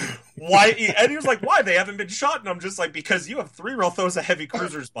 why? And he was like, why? They haven't been shot. And I'm just like, because you have 3 Ralphosa heavy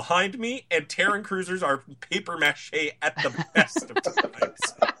cruisers behind me, and Terran cruisers are paper mache at the best of times.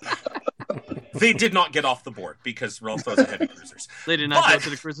 They did not get off the board because Ralphosa heavy cruisers. They did not go to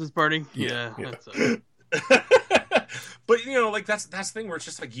the Christmas party? Yeah. But that's the thing where it's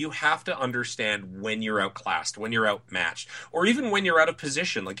just like, you have to understand when you're outclassed, when you're outmatched, or even when you're out of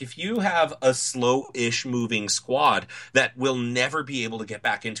position. Like if you have a slow-ish moving squad that will never be able to get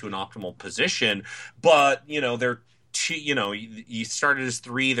back into an optimal position, but they're you started as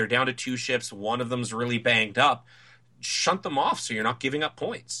 3, they're down to 2 ships, one of them's really banged up, shunt them off so you're not giving up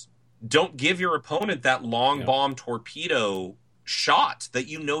points. Don't give your opponent that long bomb torpedo shot that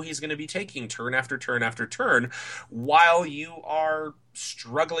he's going to be taking turn after turn after turn, while you are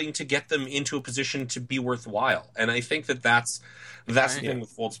struggling to get them into a position to be worthwhile. And I think that's the thing with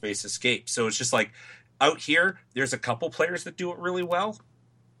Fold Space Escape. So it's just like, out here, there's a couple players that do it really well,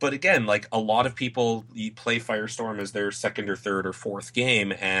 but again, like a lot of people play Firestorm as their second or third or fourth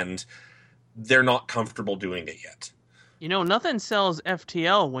game, and they're not comfortable doing it yet. Nothing sells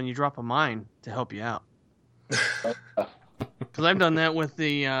FTL when you drop a mine to help you out. Because I've done that with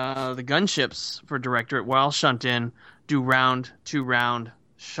the gunships for Directorate, where I'll shunt in, do round, 2 round,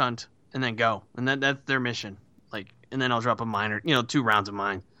 shunt, and then go. And that's their mission. And then I'll drop a mine, or 2 rounds of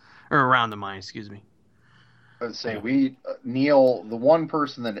mine. Or around the mine, excuse me. I would say Neil, the one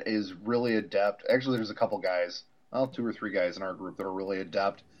person that is really adept, actually there's a couple guys, 2 or 3 guys in our group that are really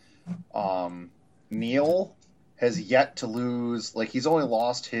adept. Neil has yet to lose, he's only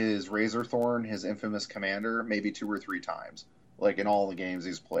lost his Razorthorn, his infamous commander, maybe 2 or 3 times, in all the games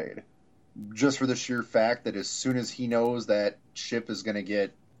he's played. Just for the sheer fact that as soon as he knows that ship is going to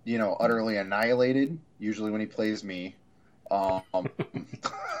get, utterly annihilated, usually when he plays me, he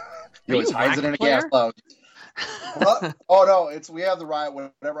always hides it in a gas cloud. Oh no, we have the riot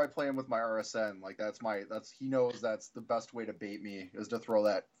whenever I play him with my RSN. He knows that's the best way to bait me, is to throw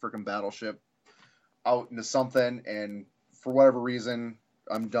that freaking battleship out into something, and for whatever reason,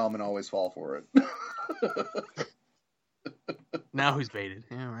 I'm dumb and always fall for it. Now who's baited?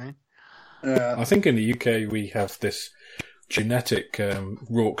 Yeah, right. Yeah. I think in the UK we have this genetic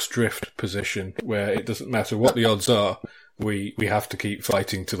Rorke's Drift position where it doesn't matter what the odds are, we have to keep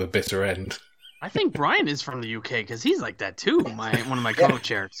fighting to the bitter end. I think Brian is from the UK because he's like that too. One of my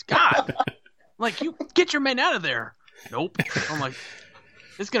co-chairs. God, like, you get your men out of there. Nope. I'm like,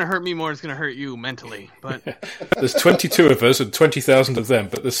 it's gonna hurt me more. It's gonna hurt you mentally. But there's 22 of us and 20,000 of them,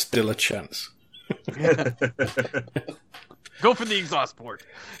 but there's still a chance. Go for the exhaust port.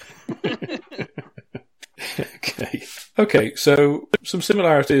 Okay. So some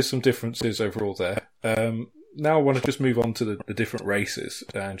similarities, some differences overall there. Now I want to just move on to the different races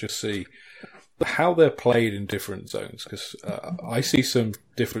and just see how they're played in different zones, because I see some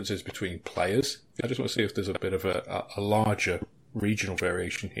differences between players. I just want to see if there's a bit of a larger regional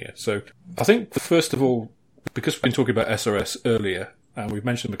variation here. So I think, first of all, because we've been talking about SRS earlier, and we've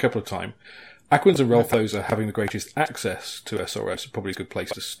mentioned them a couple of times, Aquans and Relthosa having the greatest access to SRS is probably a good place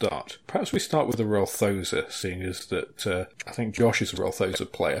to start. Perhaps we start with the Relthosa, seeing as that I think Josh is a Relthosa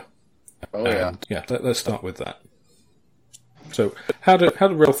player. Oh, yeah. Yeah, let's start with that. So, how do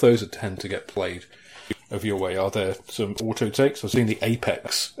Relthosa tend to get played over your way? Are there some auto takes? I've seen the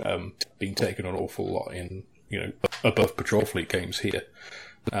Apex being taken an awful lot in, above patrol fleet games here.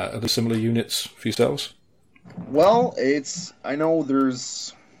 Are there similar units for yourselves? Well, I know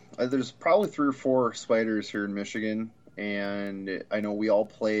there's probably 3 or 4 spiders here in Michigan, and I know we all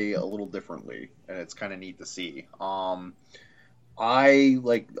play a little differently, and it's kind of neat to see. I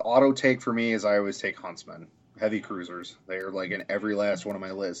like auto take for me is I always take Huntsmen. Heavy cruisers. They're like in every last one of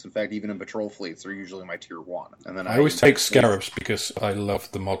my lists. In fact, even in patrol fleets, they're usually my tier 1. And then I always take Scarabs because I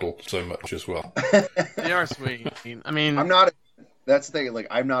love the model so much as well. They are sweet. I mean, that's the thing. Like,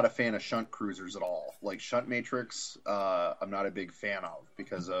 I'm not a fan of shunt cruisers at all. Like, shunt matrix, I'm not a big fan of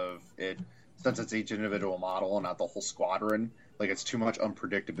because of it. Since it's each individual model and not the whole squadron, like, it's too much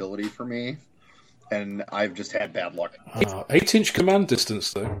unpredictability for me. And I've just had bad luck. 8-inch command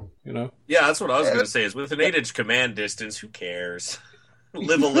distance, though, Yeah, that's what I was going to say. Is with an 8-inch command distance, who cares?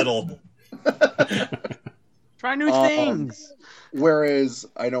 Live a little. Try new things. Whereas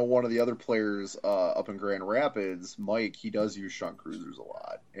I know one of the other players up in Grand Rapids, Mike, he does use shunt cruisers a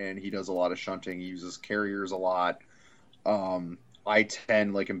lot, and he does a lot of shunting. He uses carriers a lot. I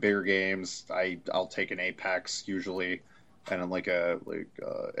tend, like in bigger games, I'll take an Apex usually. And I'm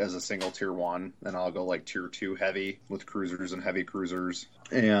as a single tier 1, and I'll go like tier 2 heavy with cruisers and heavy cruisers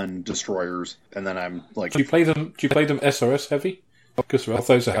and destroyers, and then I'm like. Do you play them SRS heavy? Because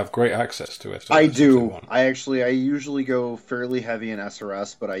Relthosa have great access to SRS. I do. I usually go fairly heavy in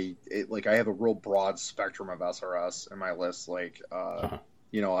SRS, but I have a real broad spectrum of SRS in my list.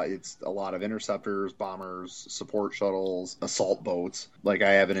 It's a lot of interceptors, bombers, support shuttles, assault boats. Like,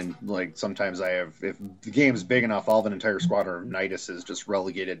 I have it in, like, sometimes I have, if the game's big enough, I'll have an entire squadron of Niduses just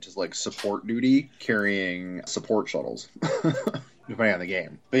relegated to, like, support duty, carrying support shuttles, depending on the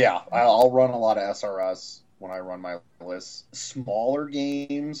game. But yeah, I'll run a lot of SRS when I run my lists. Smaller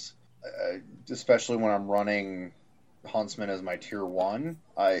games, especially when I'm running Huntsman as my tier 1,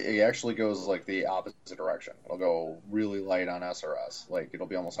 it actually goes like the opposite direction. It'll go really light on SRS. Like, it'll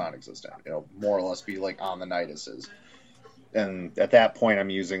be almost non-existent. It'll more or less be like on the Niduses. And at that point, I'm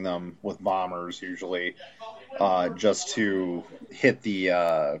using them with bombers usually, just to hit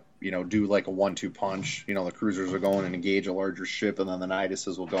the, do like a 1-2 punch. The cruisers will go in and engage a larger ship, and then the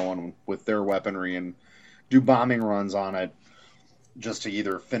Niduses will go in with their weaponry and do bombing runs on it, just to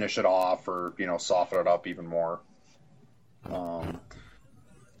either finish it off or, soften it up even more.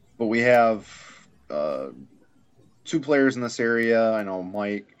 But we have 2 players in this area. I know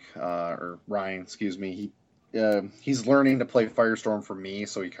Mike, or Ryan, excuse me. He's learning to play Firestorm for me,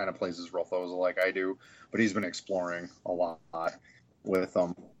 so he kind of plays his Relthosa like I do. But he's been exploring a lot with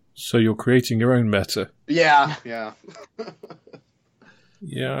them. So you're creating your own meta? Yeah. Yeah,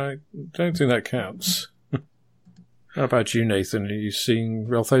 I don't think that counts. How about you, Nathan? Are you seeing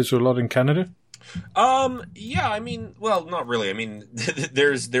Relthosa a lot in Canada? Yeah, I mean, well, not really. I mean,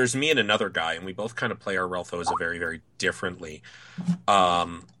 there's me and another guy, and we both kind of play our Relthosa very, very differently.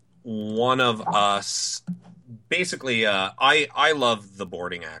 One of us, basically, I love the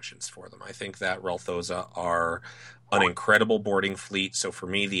boarding actions for them. I think that Relthosa are an incredible boarding fleet. So for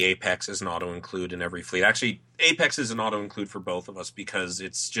me, the Apex is an auto-include in every fleet. Actually, Apex is an auto-include for both of us because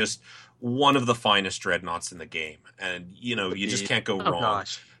it's just one of the finest dreadnoughts in the game. And, you just can't go wrong.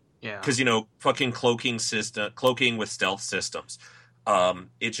 Gosh. Yeah. Because, fucking cloaking with stealth systems.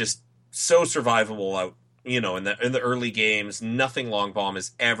 It's just so survivable out, in the early games. Nothing long bomb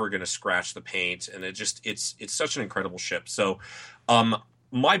is ever going to scratch the paint. And it's such an incredible ship. So,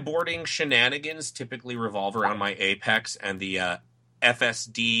 My boarding shenanigans typically revolve around my Apex and the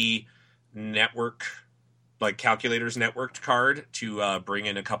FSD network, like calculators networked card to bring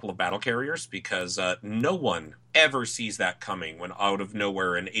in a couple of battle carriers, because no one ever sees that coming when out of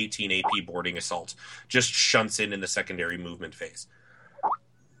nowhere an 18 AP boarding assault just shunts in the secondary movement phase.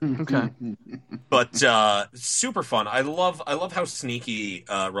 Okay. But super fun. I love how sneaky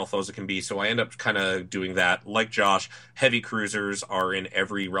Rel'Thosa can be, so I end up kind of doing that. Like Josh, heavy cruisers are in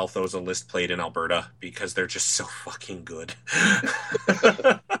every Rel'Thosa list played in Alberta because they're just so fucking good.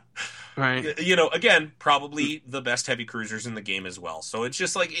 Right. You know, again, probably the best heavy cruisers in the game as well. So it's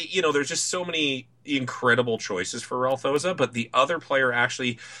just like, you know, there's just so many incredible choices for Rel'Thosa, but the other player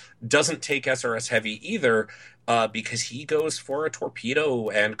actually doesn't take SRS heavy either, because he goes for a torpedo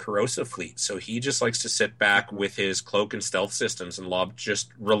and corrosive fleet. So he just likes to sit back with his cloak and stealth systems and lob just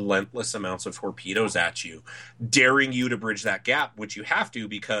relentless amounts of torpedoes at you, daring you to bridge that gap, which you have to,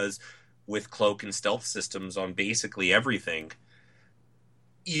 because with cloak and stealth systems on basically everything,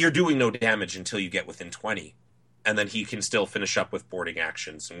 you're doing no damage until you get within 20. And then he can still finish up with boarding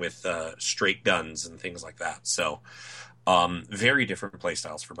actions and with straight guns and things like that. So very different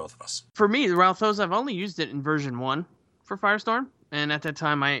playstyles for both of us. For me, the Rel'Thosa, I've only used it in version 1 for Firestorm. And at that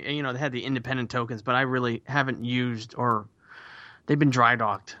time, they had the independent tokens, but I really haven't used, or they've been dry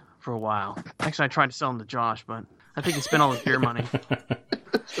docked for a while. Actually, I tried to sell them to Josh, but I think he spent all his beer money.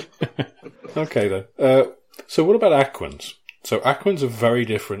 Okay, then. So what about Aquans? So Aquans are very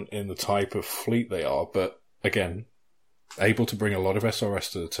different in the type of fleet they are, but again, able to bring a lot of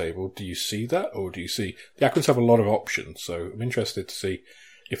SRS to the table. Do you see that, or do you see the Aquans have a lot of options? So I'm interested to see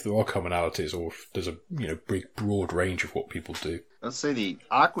if there are commonalities, or if there's a big broad range of what people do. Let's say the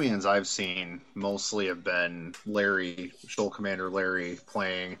Aquans I've seen mostly have been Larry, Shoal Commander Larry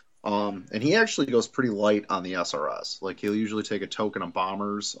playing. And he actually goes pretty light on the SRS. Like, he'll usually take a token of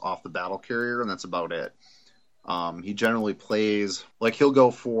bombers off the battle carrier, and that's about it. He generally plays, like, he'll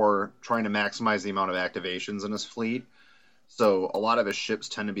go for trying to maximize the amount of activations in his fleet. So a lot of his ships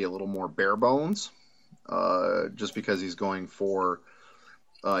tend to be a little more bare bones, just because he's going for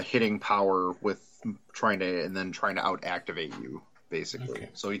hitting power with trying to out activate you, basically. Okay.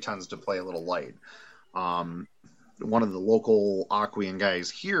 So he tends to play a little light. One of the local Aquan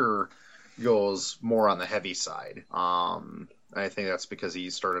guys here goes more on the heavy side. I think that's because he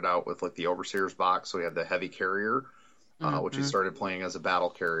started out with like the Overseer's box, so he had the heavy carrier, which he started playing as a battle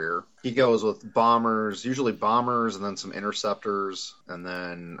carrier. He goes with bombers, usually bombers, and then some interceptors, and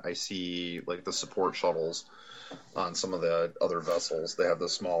then I see like the support shuttles on some of the other vessels. They have the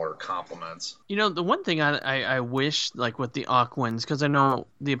smaller complements. You know, the one thing I wish, like with the Aquans, because I know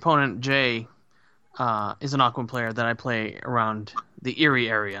the opponent, Jay, is an Aquan player that I play around the Erie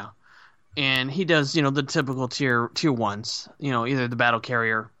area. And he does, the typical tier 1s, either the battle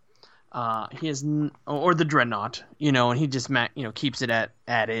carrier, he has, or the dreadnought, and he just, keeps it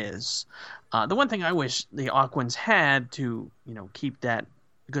at is. The one thing I wish the Aquans had to, keep that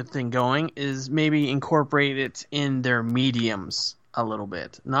good thing going is maybe incorporate it in their mediums a little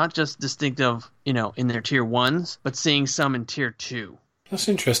bit, not just distinctive, in their tier 1s, but seeing some in tier 2. That's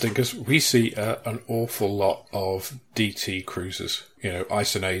interesting, because we see an awful lot of DT cruisers.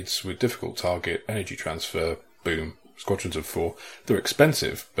 Isonades with difficult target, energy transfer, boom, squadrons of 4. They're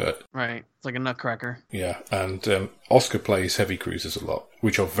expensive, but... Right, it's like a nutcracker. Yeah, and Oscar plays heavy cruisers a lot,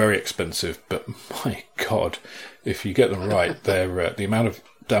 which are very expensive, but my God, if you get them right, they're the amount of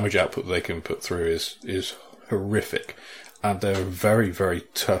damage output they can put through is horrific. And they're a very, very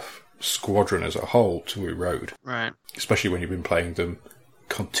tough squadron as a whole to erode. Right. Especially when you've been playing them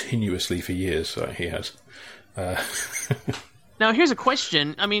continuously for years, like he has. Now, here's a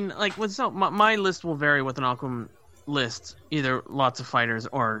question. I mean, like, my list will vary with an Aquan list, either lots of fighters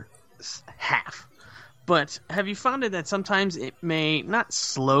or half. But have you found it that sometimes it may not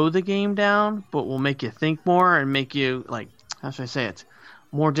slow the game down, but will make you think more and make you, like, how should I say it,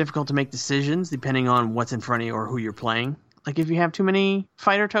 more difficult to make decisions depending on what's in front of you or who you're playing? Like, if you have too many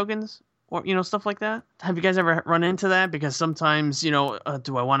fighter tokens, or, stuff like that. Have you guys ever run into that? Because sometimes, do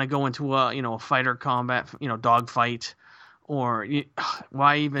I want to go into a fighter combat, dogfight, or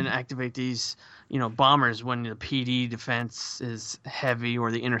why even activate these, bombers when the PD defense is heavy,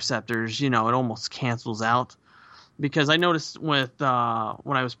 or the interceptors, it almost cancels out. Because I noticed with,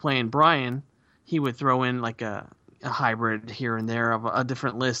 when I was playing Brian, he would throw in like a hybrid here and there of a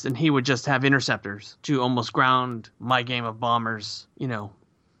different list, and he would just have interceptors to almost ground my game of bombers,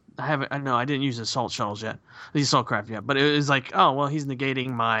 I didn't use assault shuttles yet, the assault craft yet, but it was like, oh, well, he's negating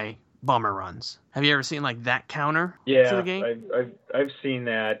my bomber runs. Have you ever seen like that counter to the game? I've seen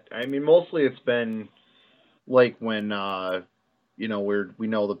that. I mean, mostly it's been like when we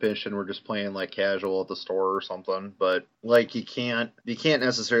know the mission, we're just playing like casual at the store or something. But like you can't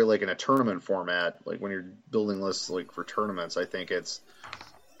necessarily, like in a tournament format, like when you're building lists like for tournaments, I think it's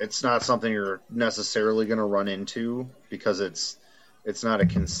not something you're necessarily going to run into, because it's not a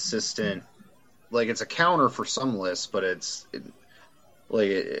consistent, like it's a counter for some lists, but it's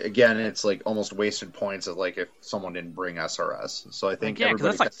like almost wasted points of like if someone didn't bring SRS. So I think because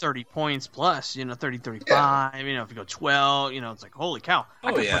that's like 30 points plus, 30, 35. Yeah. If you go 12, it's like holy cow.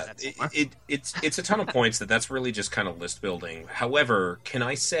 Oh yeah, it's a ton of points. That's really just kind of list building. However, can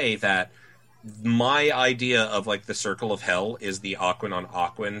I say that my idea of like the Circle of Hell is the Aquin on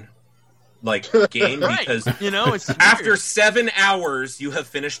Aquin game, right. Because it's after 7 hours you have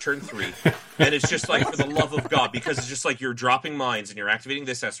finished turn 3, and it's just like, for the love of God, because it's just like you're dropping mines and you're activating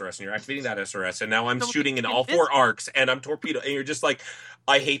this SRS and you're activating that SRS, and now I'm shooting in all 4 arcs and I'm torpedo, and you're just like,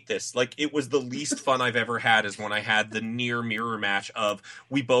 I hate this. Like, it was the least fun I've ever had is when I had the near mirror match of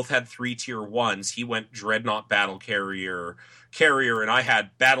we both had 3 tier 1s. He went Dreadnought Battle Carrier, and I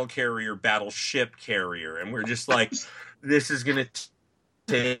had Battle Carrier, Battleship Carrier, and we're just like, this is gonna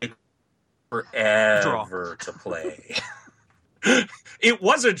take forever to play. It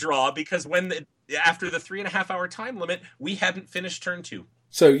was a draw because after the 3.5 hour time limit, we hadn't finished turn 2.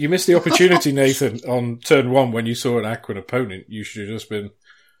 So you missed the opportunity, Nathan, on turn 1 when you saw an Aquin opponent. You should have just been,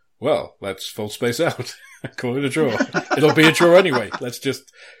 well, let's full space out. Call it a draw. It'll be a draw anyway. Let's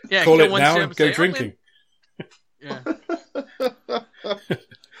just call it now and go drinking. Yeah.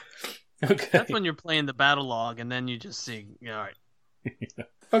 Okay. That's when you're playing the battle log, and then you just see, all right.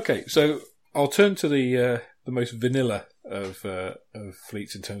 Okay, so I'll turn to the most vanilla of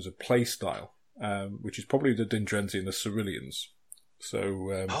fleets in terms of play style, which is probably the Dindrenzi and the Ceruleans.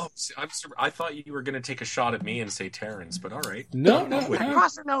 So, I thought you were going to take a shot at me and say Terrans, but all right. No.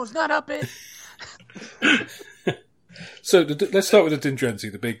 Crosser nose, not up it. So let's start with the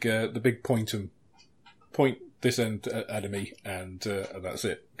Dindrenzi, the big point this end enemy, and that's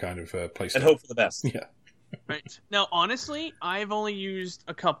it. Kind of play style. And hope for the best. Yeah. Right. Now, honestly, I've only used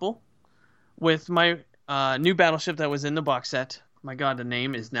a couple with my new battleship that was in the box set. My God, the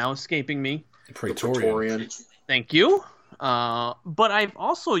name is now escaping me. Praetorian. Thank you. But I've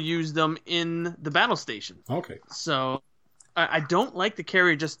also used them in the battle station. Okay. So I don't like the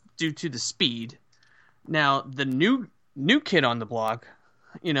carrier just due to the speed. Now, the new kid on the block,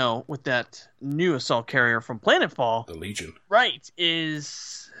 with that new assault carrier from Planetfall, the Legion. Right,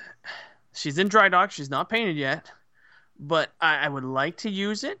 she's in dry dock. She's not painted yet. But I would like to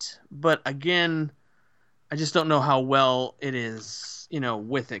use it. But again, I just don't know how well it is,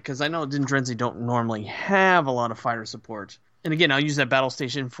 with it. Because I know Dindrenzi don't normally have a lot of fighter support. And again, I'll use that battle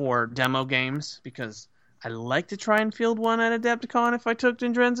station for demo games. Because I like to try and field one at Adepticon if I took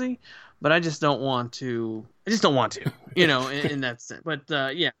Dindrenzi. But I just don't want to. In that sense.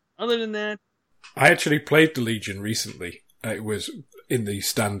 But yeah, other than that. I actually played the Legion recently. It was in the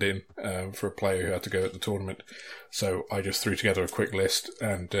stand-in for a player who had to go at the tournament. So I just threw together a quick list,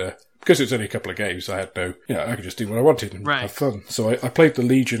 and because it was only a couple of games, I had I could just do what I wanted and have fun. So I played the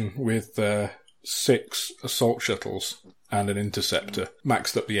Legion with 6 assault shuttles and an interceptor,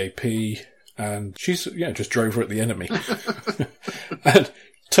 maxed up the AP, and she's just drove her at the enemy. And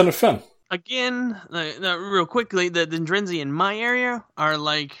ton of fun. Again, real quickly, the Dindrenzi in my area are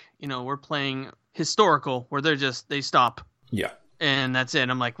like, we're playing historical, where they stop. Yeah. And that's it.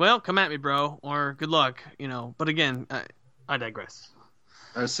 I'm like, well, come at me, bro, or good luck, But again, I digress.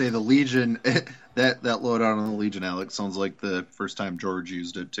 I say the Legion, that loadout on the Legion, Alex, sounds like the first time George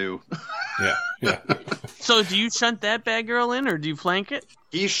used it, too. Yeah. So do you shunt that bad girl in, or do you flank it?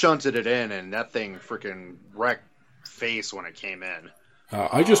 He shunted it in, and that thing freaking wrecked face when it came in.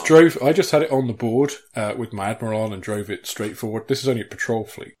 I just had it on the board with my Admiral on and drove it straight forward. This is only a patrol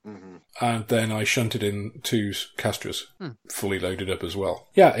fleet. Mm-hmm. And then I shunted in 2 Castras, fully loaded up as well.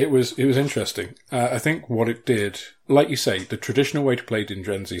 Yeah, it was interesting. I think what it did, like you say, the traditional way to play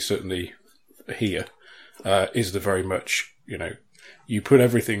Dindrenzi, certainly here, is the very much, you put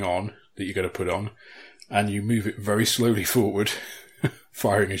everything on that you're going to put on, and you move it very slowly forward,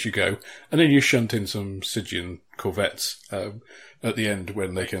 firing as you go, and then you shunt in some Stygian corvettes at the end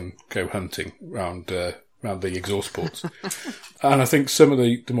when they can go hunting round the exhaust ports. And I think some of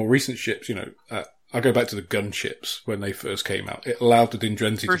the more recent ships, I go back to the gunships when they first came out. It allowed the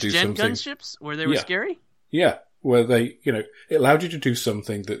Dindrenzi to do something. First gen gunships where they were scary? Yeah, where they, it allowed you to do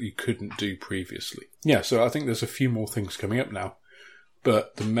something that you couldn't do previously. Yeah, so I think there's a few more things coming up now.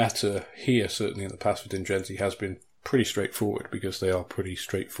 But the meta here, certainly in the past for Dindrenzi, has been pretty straightforward, because they are pretty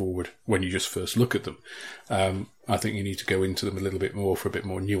straightforward when you just first look at them. I think you need to go into them a little bit more for a bit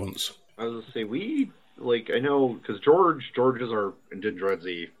more nuance. I was going to say, I know because George is our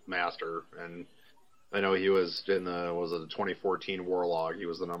Dindrenzi master, and I know he was in the 2014 Warlog. He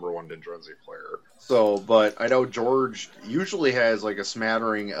was the number one Dindrenzi player. So, but I know George usually has like a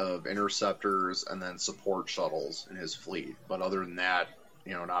smattering of interceptors and then support shuttles in his fleet. But other than that,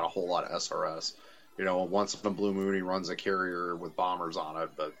 not a whole lot of SRS. Once in a blue moon, he runs a carrier with bombers on it.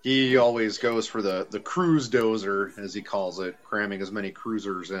 But he always goes for the cruise dozer, as he calls it, cramming as many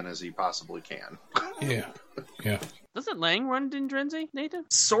cruisers in as he possibly can. Yeah. Doesn't Lang run Dindrenzi, Nathan?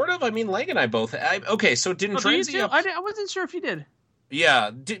 Sort of. I mean, Lang and I both. Okay, so Dindrenzi. I wasn't sure if you did. Yeah,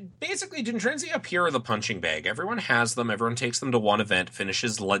 basically, Dindrenzi up here are the punching bag. Everyone has them. Everyone takes them to one event,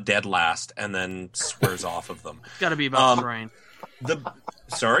 finishes dead last, and then swears off of them. It's got to be about terrain.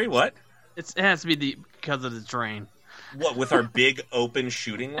 Sorry, what? It has to be because of the terrain. What, with our big open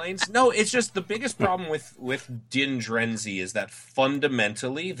shooting lanes? No, it's just the biggest problem with Dindrenzi is that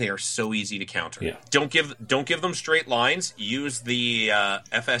fundamentally they are so easy to counter. Yeah. Don't give them straight lines. Use the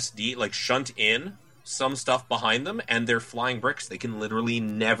FSD, like shunt in some stuff behind them, and they're flying bricks. They can literally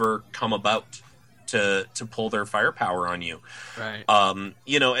never come about to pull their firepower on you. Right. And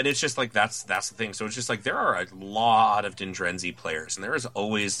it's just like that's the thing. So it's just like there are a lot of Dindrenzi players, and there is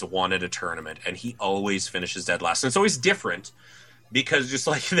always one at a tournament, and he always finishes dead last. And it's always different because just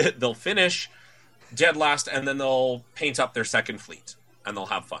like they'll finish dead last, and then they'll paint up their second fleet, and they'll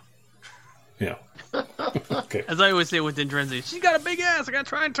have fun. Yeah. Okay. As I always say with Dindrenzi, she's got a big ass. I got to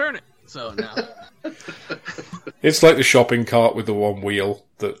try and turn it. So no. It's like the shopping cart with the one wheel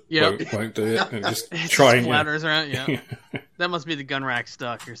that won't do it, and just it trying. Splatters around. Yeah. That must be the gun rack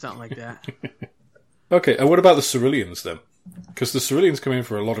stuck or something like that. Okay, and what about the Ceruleans then? Because the Ceruleans come in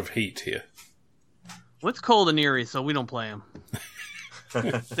for a lot of heat here. Well, it's cold and eerie, so we don't play them.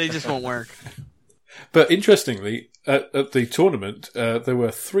 They just won't work. But interestingly, at the tournament, there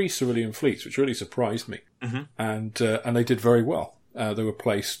were 3 Cerulean fleets, which really surprised me, and they did very well. They were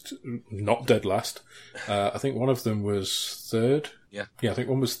placed not dead last. I think one of them was third. Yeah, I think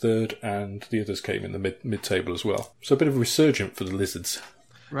one was third, and the others came in the mid table as well. So a bit of a resurgent for the Lizards.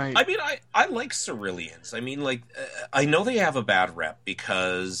 Right. I mean, I like Ceruleans. I mean, like, I know they have a bad rep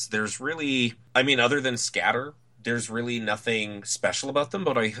because there's really, I mean, other than scatter, there's really nothing special about them.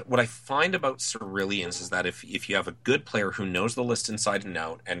 But what I find about Ceruleans is that if you have a good player who knows the list inside and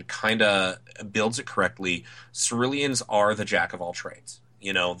out and kind of builds it correctly, Ceruleans are the jack of all trades.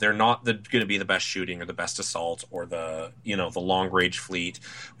 They're not going to be the best shooting or the best assault or the long range fleet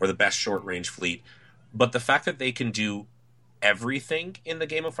or the best short range fleet. But the fact that they can do everything in the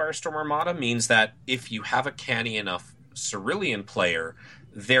game of Firestorm Armada means that if you have a canny enough Cerulean player,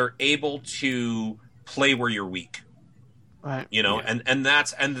 they're able to play where you're weak. Right. And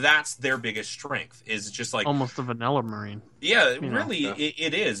that's their biggest strength is just like almost a vanilla Marine. Yeah, really,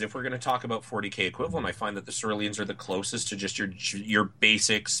 it is. If we're going to talk about 40k equivalent, I find that the Ceruleans are the closest to just your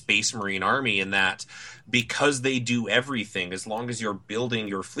basic Space Marine army in that because they do everything as long as you're building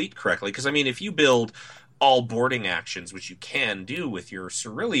your fleet correctly. Because, I mean, if you build all boarding actions, which you can do with your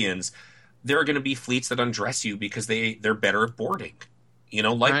Ceruleans, there are going to be fleets that undress you because they're better at boarding.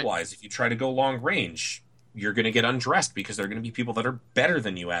 Likewise, if you try to go long range, you're going to get undressed because there are going to be people that are better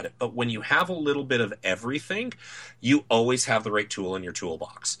than you at it. But when you have a little bit of everything, you always have the right tool in your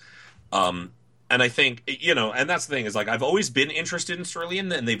toolbox. And I think, and that's the thing is like, I've always been interested in Cerulean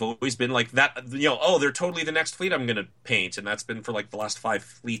and they've always been like that, they're totally the next fleet I'm going to paint. And that's been for like the last 5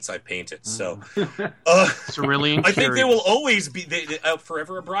 fleets I've painted. So Cerulean I think they will always be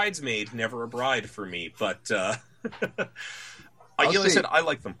forever a bridesmaid, never a bride for me. But, like I said, I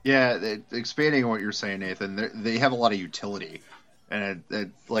like them. Yeah, expanding on what you're saying, Nathan, they have a lot of utility, and it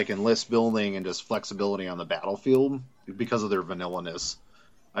like in list building and just flexibility on the battlefield because of their vanilla-ness.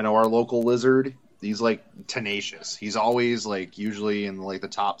 I know our local Lizard, he's like tenacious. He's always like usually in like the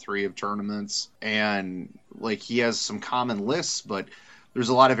top 3 of tournaments, and like he has some common lists, but there's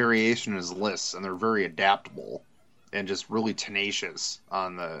a lot of variation in his lists, and they're very adaptable and just really tenacious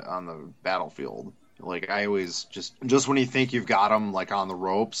on the battlefield. Like, I always just when you think you've got them, like, on the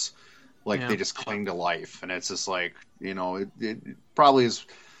ropes, like, they just cling to life. And it's just like, it probably is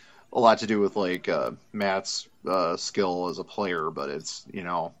a lot to do with, like, Matt's skill as a player. But it's,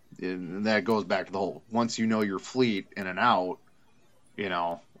 and that goes back to the whole, once you know your fleet in and out,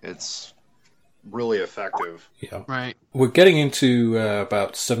 it's really effective. Yeah. Right. We're getting into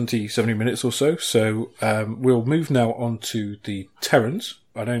about 70 minutes or so. So we'll move now on to the Terrans.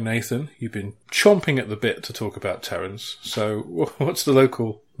 I know, Nathan, you've been chomping at the bit to talk about Terrans. So what's the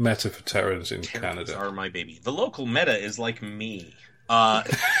local meta for Terrans in Canada? Terrans are my baby. The local meta is like me.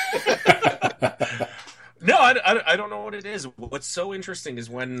 No, I don't know what it is. What's so interesting is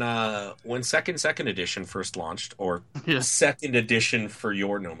when second edition first launched, or second edition for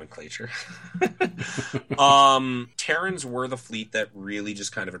your nomenclature, Terrans were the fleet that really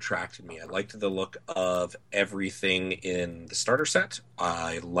just kind of attracted me. I liked the look of everything in the starter set.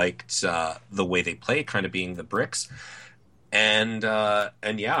 I liked the way they play, kind of being the bricks. And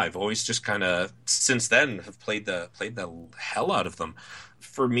yeah, I've always just kind of since then have played the hell out of them.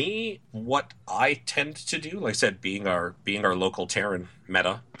 For me, what I tend to do, like I said, being our local Terran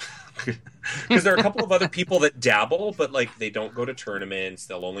meta, because there are a couple of other people that dabble, but like they don't go to tournaments.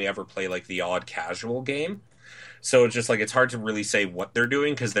 They'll only ever play like the odd casual game. So it's just like it's hard to really say what they're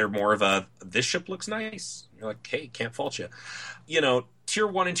doing because they're more of a this ship looks nice. You're like, hey, can't fault you. Tier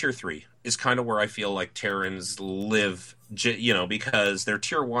 1 and Tier 3 is kind of where I feel like Terrans live, because their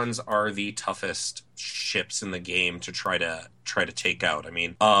Tier 1s are the toughest ships in the game to try to take out. I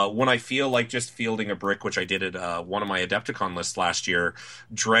mean, when I feel like just fielding a brick, which I did at one of my Adepticon lists last year,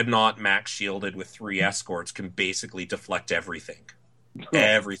 Dreadnought max shielded with 3 escorts can basically deflect everything.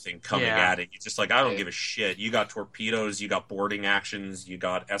 Everything coming at it. You're just like, I don't give a shit. You got torpedoes, you got boarding actions, you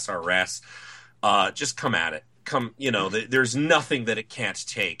got SRS. Just come at it. There's nothing that it can't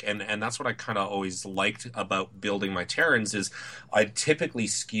take. And that's what I kind of always liked about building my Terrans is I typically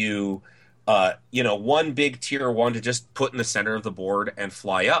skew, one big Tier 1 to just put in the center of the board and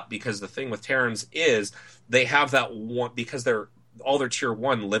fly up. Because the thing with Terrans is they have that one, because all their Tier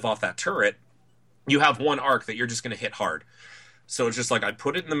 1 live off that turret, you have one arc that you're just going to hit hard. So it's just like I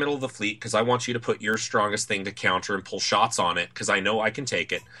put it in the middle of the fleet because I want you to put your strongest thing to counter and pull shots on it because I know I can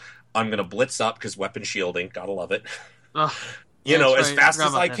take it. I'm going to blitz up because weapon shielding, gotta love it. As fast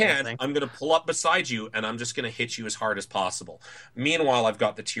as I can, I'm going to pull up beside you and I'm just going to hit you as hard as possible. Meanwhile, I've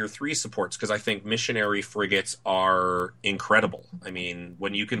got the Tier 3 supports because I think missionary frigates are incredible. I mean,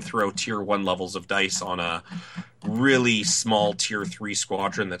 when you can throw Tier 1 levels of dice on a really small Tier 3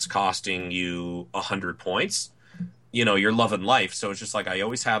 squadron that's costing you 100 points, you're loving life. So it's just like I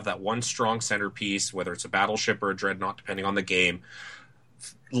always have that one strong centerpiece, whether it's a battleship or a dreadnought, depending on the game.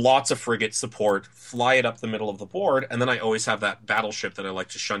 Lots of frigate support, fly it up the middle of the board, and then I always have that battleship that I like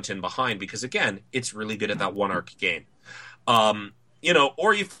to shunt in behind because, again, it's really good at that one-arc game.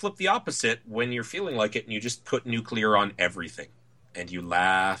 Or you flip the opposite when you're feeling like it and you just put nuclear on everything. And you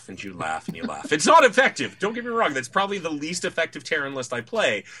laugh and you laugh and you laugh. It's not effective. Don't get me wrong. That's probably the least effective Terran list I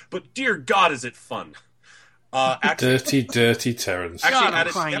play, but dear God, is it fun. Dirty Terrans. Actually, at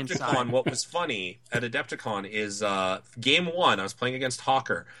Adepticon, what was funny at Adepticon is game 1, I was playing against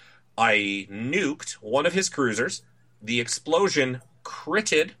Hawker. I nuked one of his cruisers. The explosion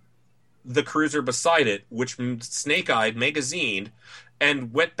critted the cruiser beside it, which snake-eyed, magazined,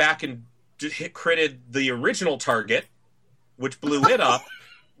 and went back and critted the original target, which blew it up.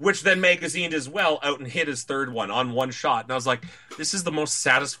 Which then magazined as well out and hit his third one on one shot. And I was like, this is the most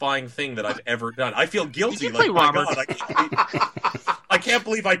satisfying thing that I've ever done. I feel guilty. Did you play Robert? My God, I can't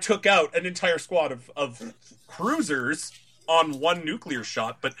believe I took out an entire squad of cruisers on one nuclear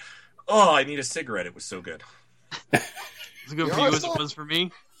shot. But, I need a cigarette. It was so good. It's good for you as it was for me?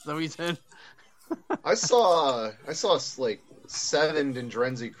 Is that what you said? I saw like 7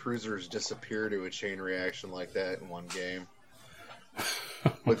 Dendrenzi cruisers disappear to a chain reaction like that in one game.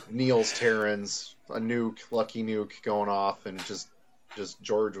 With Neil's Terrans, a nuke, lucky nuke going off, and just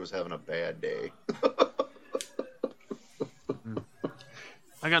George was having a bad day.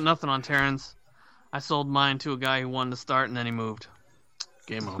 I got nothing on Terrans. I sold mine to a guy who wanted to start, and then he moved.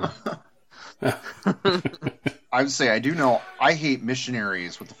 Game over. I would say I do know I hate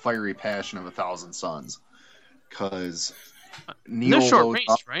missionaries with the fiery passion of 1,000 suns, because Neil. They're short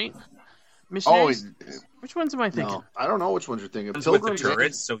range, right? Missionaries? Which ones am I thinking? No, I don't know which ones you're thinking. With the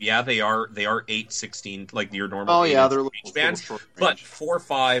turrets, so yeah, they are 8/16, like your normal. Oh yeah, they're range bands, but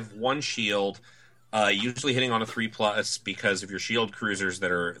 4/5, 1 shield, usually hitting on a 3+ because of your shield cruisers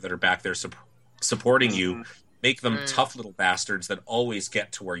that are back there supporting you. Make them tough little bastards that always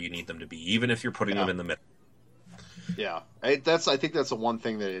get to where you need them to be, even if you're putting them in the middle. Yeah, I think that's the one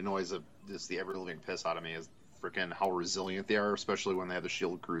thing that annoys the ever living piss out of me is freaking how resilient they are, especially when they have the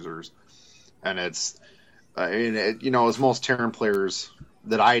shield cruisers. And it's, as most Terran players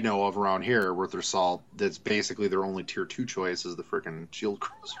that I know of around here worth their salt, that's basically their only Tier 2 choice is the freaking shield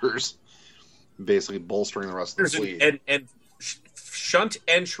cruisers, basically bolstering the rest of the fleet. And shunt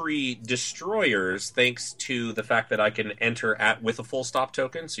entry destroyers, thanks to the fact that I can enter with a full stop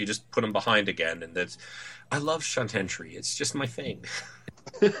token, so you just put them behind again, and I love shunt entry. It's just my thing.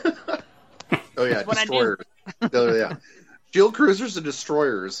 Oh yeah, destroyers. Oh, yeah. Shield cruisers and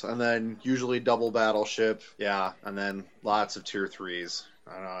destroyers, and then usually double battleship, and then lots of Tier 3s.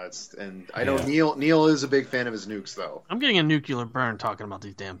 I know I know Neil is a big fan of his nukes though. I'm getting a nuclear burn talking about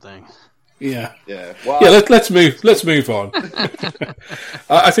these damn things. Yeah. Well, yeah. Let's move on.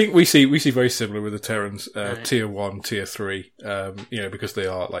 I think we see very similar with the Terrans, Right. tier 1, tier 3. Because they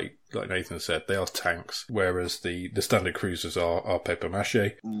are like Nathan said, they are tanks, whereas the standard cruisers are paper mache.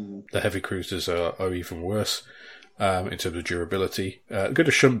 The heavy cruisers are even worse in terms of durability. Good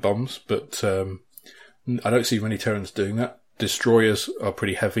at shunt bombs, but I don't see many Terrans doing that. Destroyers are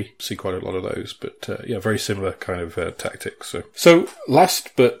pretty heavy. See quite a lot of those, but very similar kind of tactics. So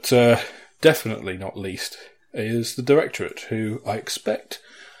last but definitely not least is the Directorate, who I expect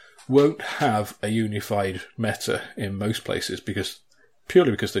won't have a unified meta in most places purely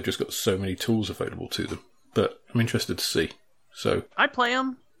because they've just got so many tools available to them. But I'm interested to see. So I play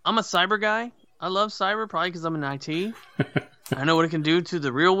them. I'm a cyber guy. I love cyber, probably because I'm in IT. I know what it can do to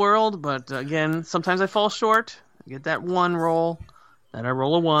the real world, but again, sometimes I fall short. I get that one roll, then I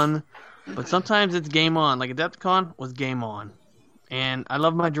roll a 1, but sometimes it's game on. Like Adepticon was game on. And I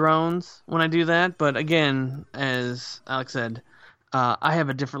love my drones when I do that, but again, as Alex said, I have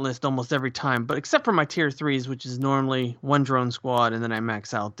a different list almost every time, but except for my tier 3s, which is normally 1 drone squad, and then I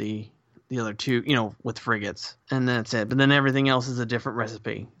max out the other 2, with frigates, and that's it. But then everything else is a different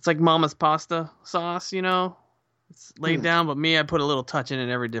recipe. It's like Mama's pasta sauce, It's laid down, but me, I put a little touch in it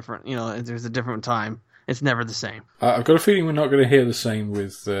every different, there's a different time. It's never the same. I've got a feeling we're not going to hear the same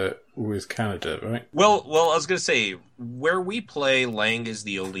with Canada, right? Well, I was going to say, where we play, Lang is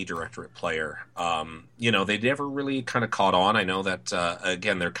the only Directorate player. They never really kind of caught on. I know that,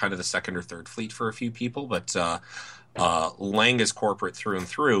 again, they're kind of the second or third fleet for a few people, but Lang is corporate through and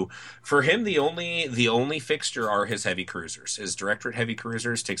through. For him, the only fixture are his heavy cruisers. His Directorate heavy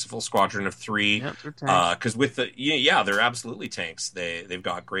cruisers takes a full squadron of 3. Yep, they're tanks. Because with they're absolutely tanks. They've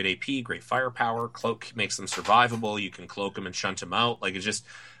got great AP, great firepower. Cloak makes them survivable. You can cloak them and shunt them out. Like, it's just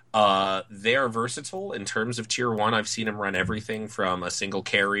they are versatile in terms of tier 1. I've seen him run everything from a single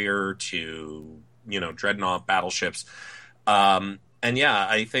carrier to dreadnought battleships. And yeah,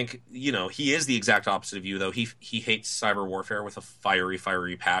 I think, he is the exact opposite of you, though. He hates cyber warfare with a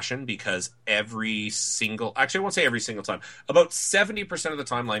fiery passion, because actually, I won't say every single time, about 70% of the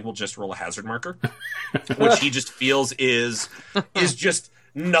time, Lang will just roll a hazard marker, which he just feels is just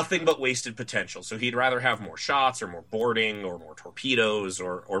nothing but wasted potential. So he'd rather have more shots or more boarding or more torpedoes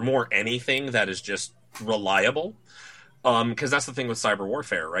or more anything that is just reliable. Because that's the thing with cyber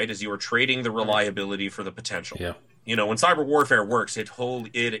warfare, right? Is you are trading the reliability for the potential. Yeah. When cyber warfare works,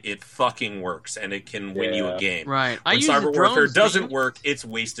 it fucking works, and it can win you a game. Right. When cyber warfare doesn't work, it's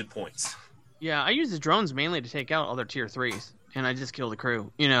wasted points. Yeah, I use the drones mainly to take out other tier 3s, and I just kill the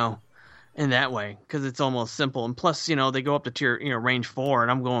crew, in that way, because it's almost simple. And plus, they go up to tier, range 4,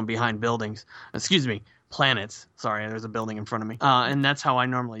 and I'm going behind buildings. Excuse me, planets. Sorry, there's a building in front of me. And that's how I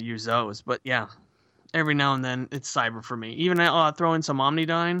normally use those. But yeah, every now and then it's cyber for me. Even I throw in some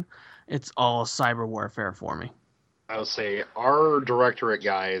Omnidyne, it's all cyber warfare for me. I would say our Directorate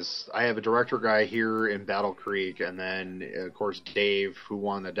guys, I have a Directorate guy here in Battle Creek, and then, of course, Dave, who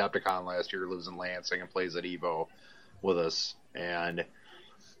won Adepticon last year, lives in Lansing and plays at EVO with us. And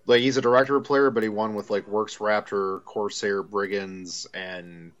he's a Directorate player, but he won with Works Raptor, Corsair, Brigands,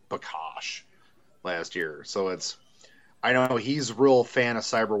 and Bakash last year. So I know he's a real fan of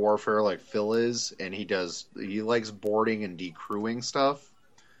cyber warfare like Phil is, and he likes boarding and decrewing stuff.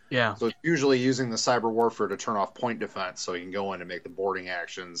 Yeah. So it's usually using the cyber warfare to turn off point defense, so he can go in and make the boarding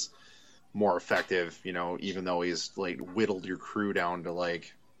actions more effective, even though he's whittled your crew down to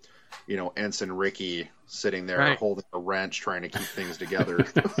Ensign Ricky sitting there holding a wrench trying to keep things together.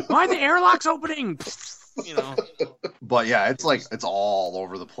 Why are the airlocks opening? But yeah, it's all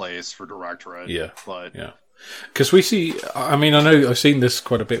over the place for Directorate. Yeah. But yeah. Because we see, I know I've seen this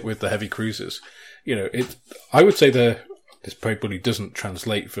quite a bit with the heavy cruisers. I would say this probably doesn't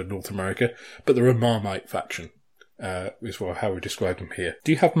translate for North America, but they're a Marmite faction, is how we describe them here.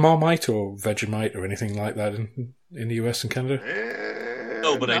 Do you have Marmite or Vegemite or anything like that in the US and Canada?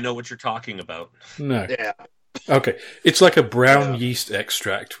 No, but I know what you're talking about. No. Yeah. Okay. It's like a brown yeast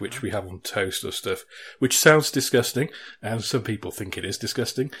extract, which we have on toast or stuff, which sounds disgusting, and some people think it is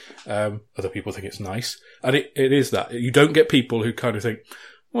disgusting. Other people think it's nice. And it is that. You don't get people who kind of think,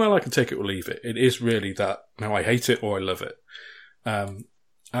 well, I can take it or leave it. It is really that, no, I hate it or I love it. And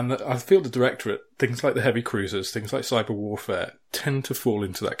I feel the Directorate, things like the heavy cruisers, things like cyber warfare, tend to fall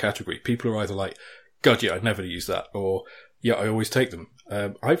into that category. People are either like, God, yeah, I'd never use that, or, yeah, I always take them.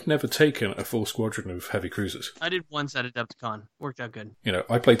 I've never taken a full squadron of heavy cruisers. I did once at Adepticon. Worked out good.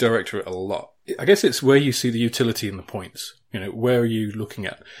 I play Directorate a lot. I guess it's where you see the utility in the points. Where are you looking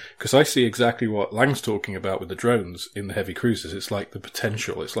at? Because I see exactly what Lang's talking about with the drones in the heavy cruisers. It's like the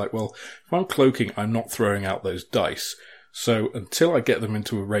potential. It's like, well, if I'm cloaking, I'm not throwing out those dice. So until I get them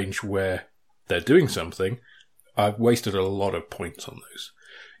into a range where they're doing something, I've wasted a lot of points on those.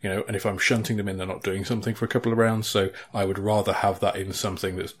 And if I'm shunting them in, they're not doing something for a couple of rounds, so I would rather have that in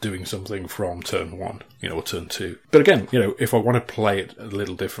something that's doing something from turn 1, or turn 2. But again, if I want to play it a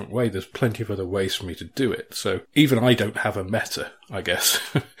little different way, there's plenty of other ways for me to do it. So even I don't have a meta, I guess.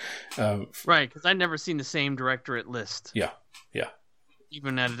 Right, because I've never seen the same Directorate list. Yeah.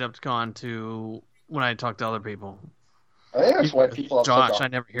 Even at Adepticon to when I talk to other people. I think that's why people have Josh, I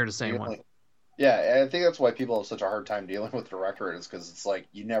never hear the same one. Yeah, I think that's why people have such a hard time dealing with Directorate is because it's like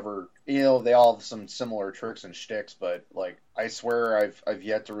you never, they all have some similar tricks and shticks, but like I swear I've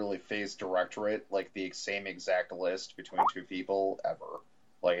yet to really face Directorate like the same exact list between two people ever.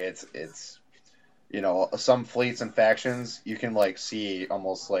 Like it's some fleets and factions you can like see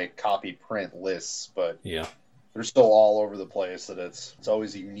almost like copy print lists, but yeah, they're still all over the place. That it's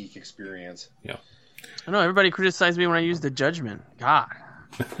always a unique experience. Yeah, I know everybody criticized me when I used the Judgment. God.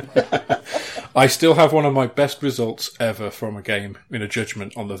 I still have one of my best results ever from a game in a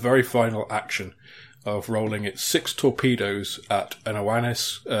Judgment on the very final action of rolling its 6 torpedoes at an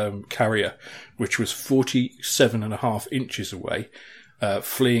Oannes carrier, which was 47.5 inches away,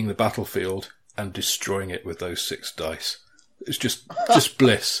 fleeing the battlefield and destroying it with those 6 dice. It's just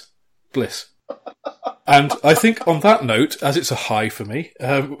bliss. Bliss. And I think on that note, as it's a high for me,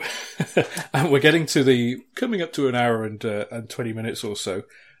 and we're getting to coming up to an hour and 20 minutes or so,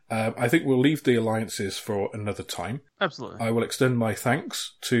 I think we'll leave the alliances for another time. Absolutely. I will extend my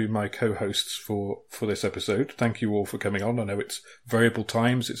thanks to my co-hosts for this episode. Thank you all for coming on. I know it's variable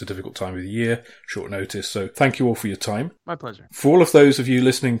times. It's a difficult time of the year, short notice. So thank you all for your time. My pleasure. For all of those of you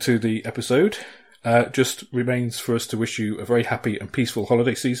listening to the episode, just remains for us to wish you a very happy and peaceful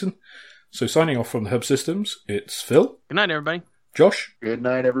holiday season. So signing off from the Hub Systems, it's Phil. Good night, everybody. Josh. Good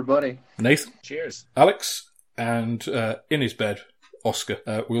night, everybody. Nathan. Cheers. Alex. And in his bed,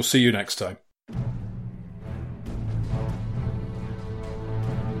 Oscar. We'll see you next time.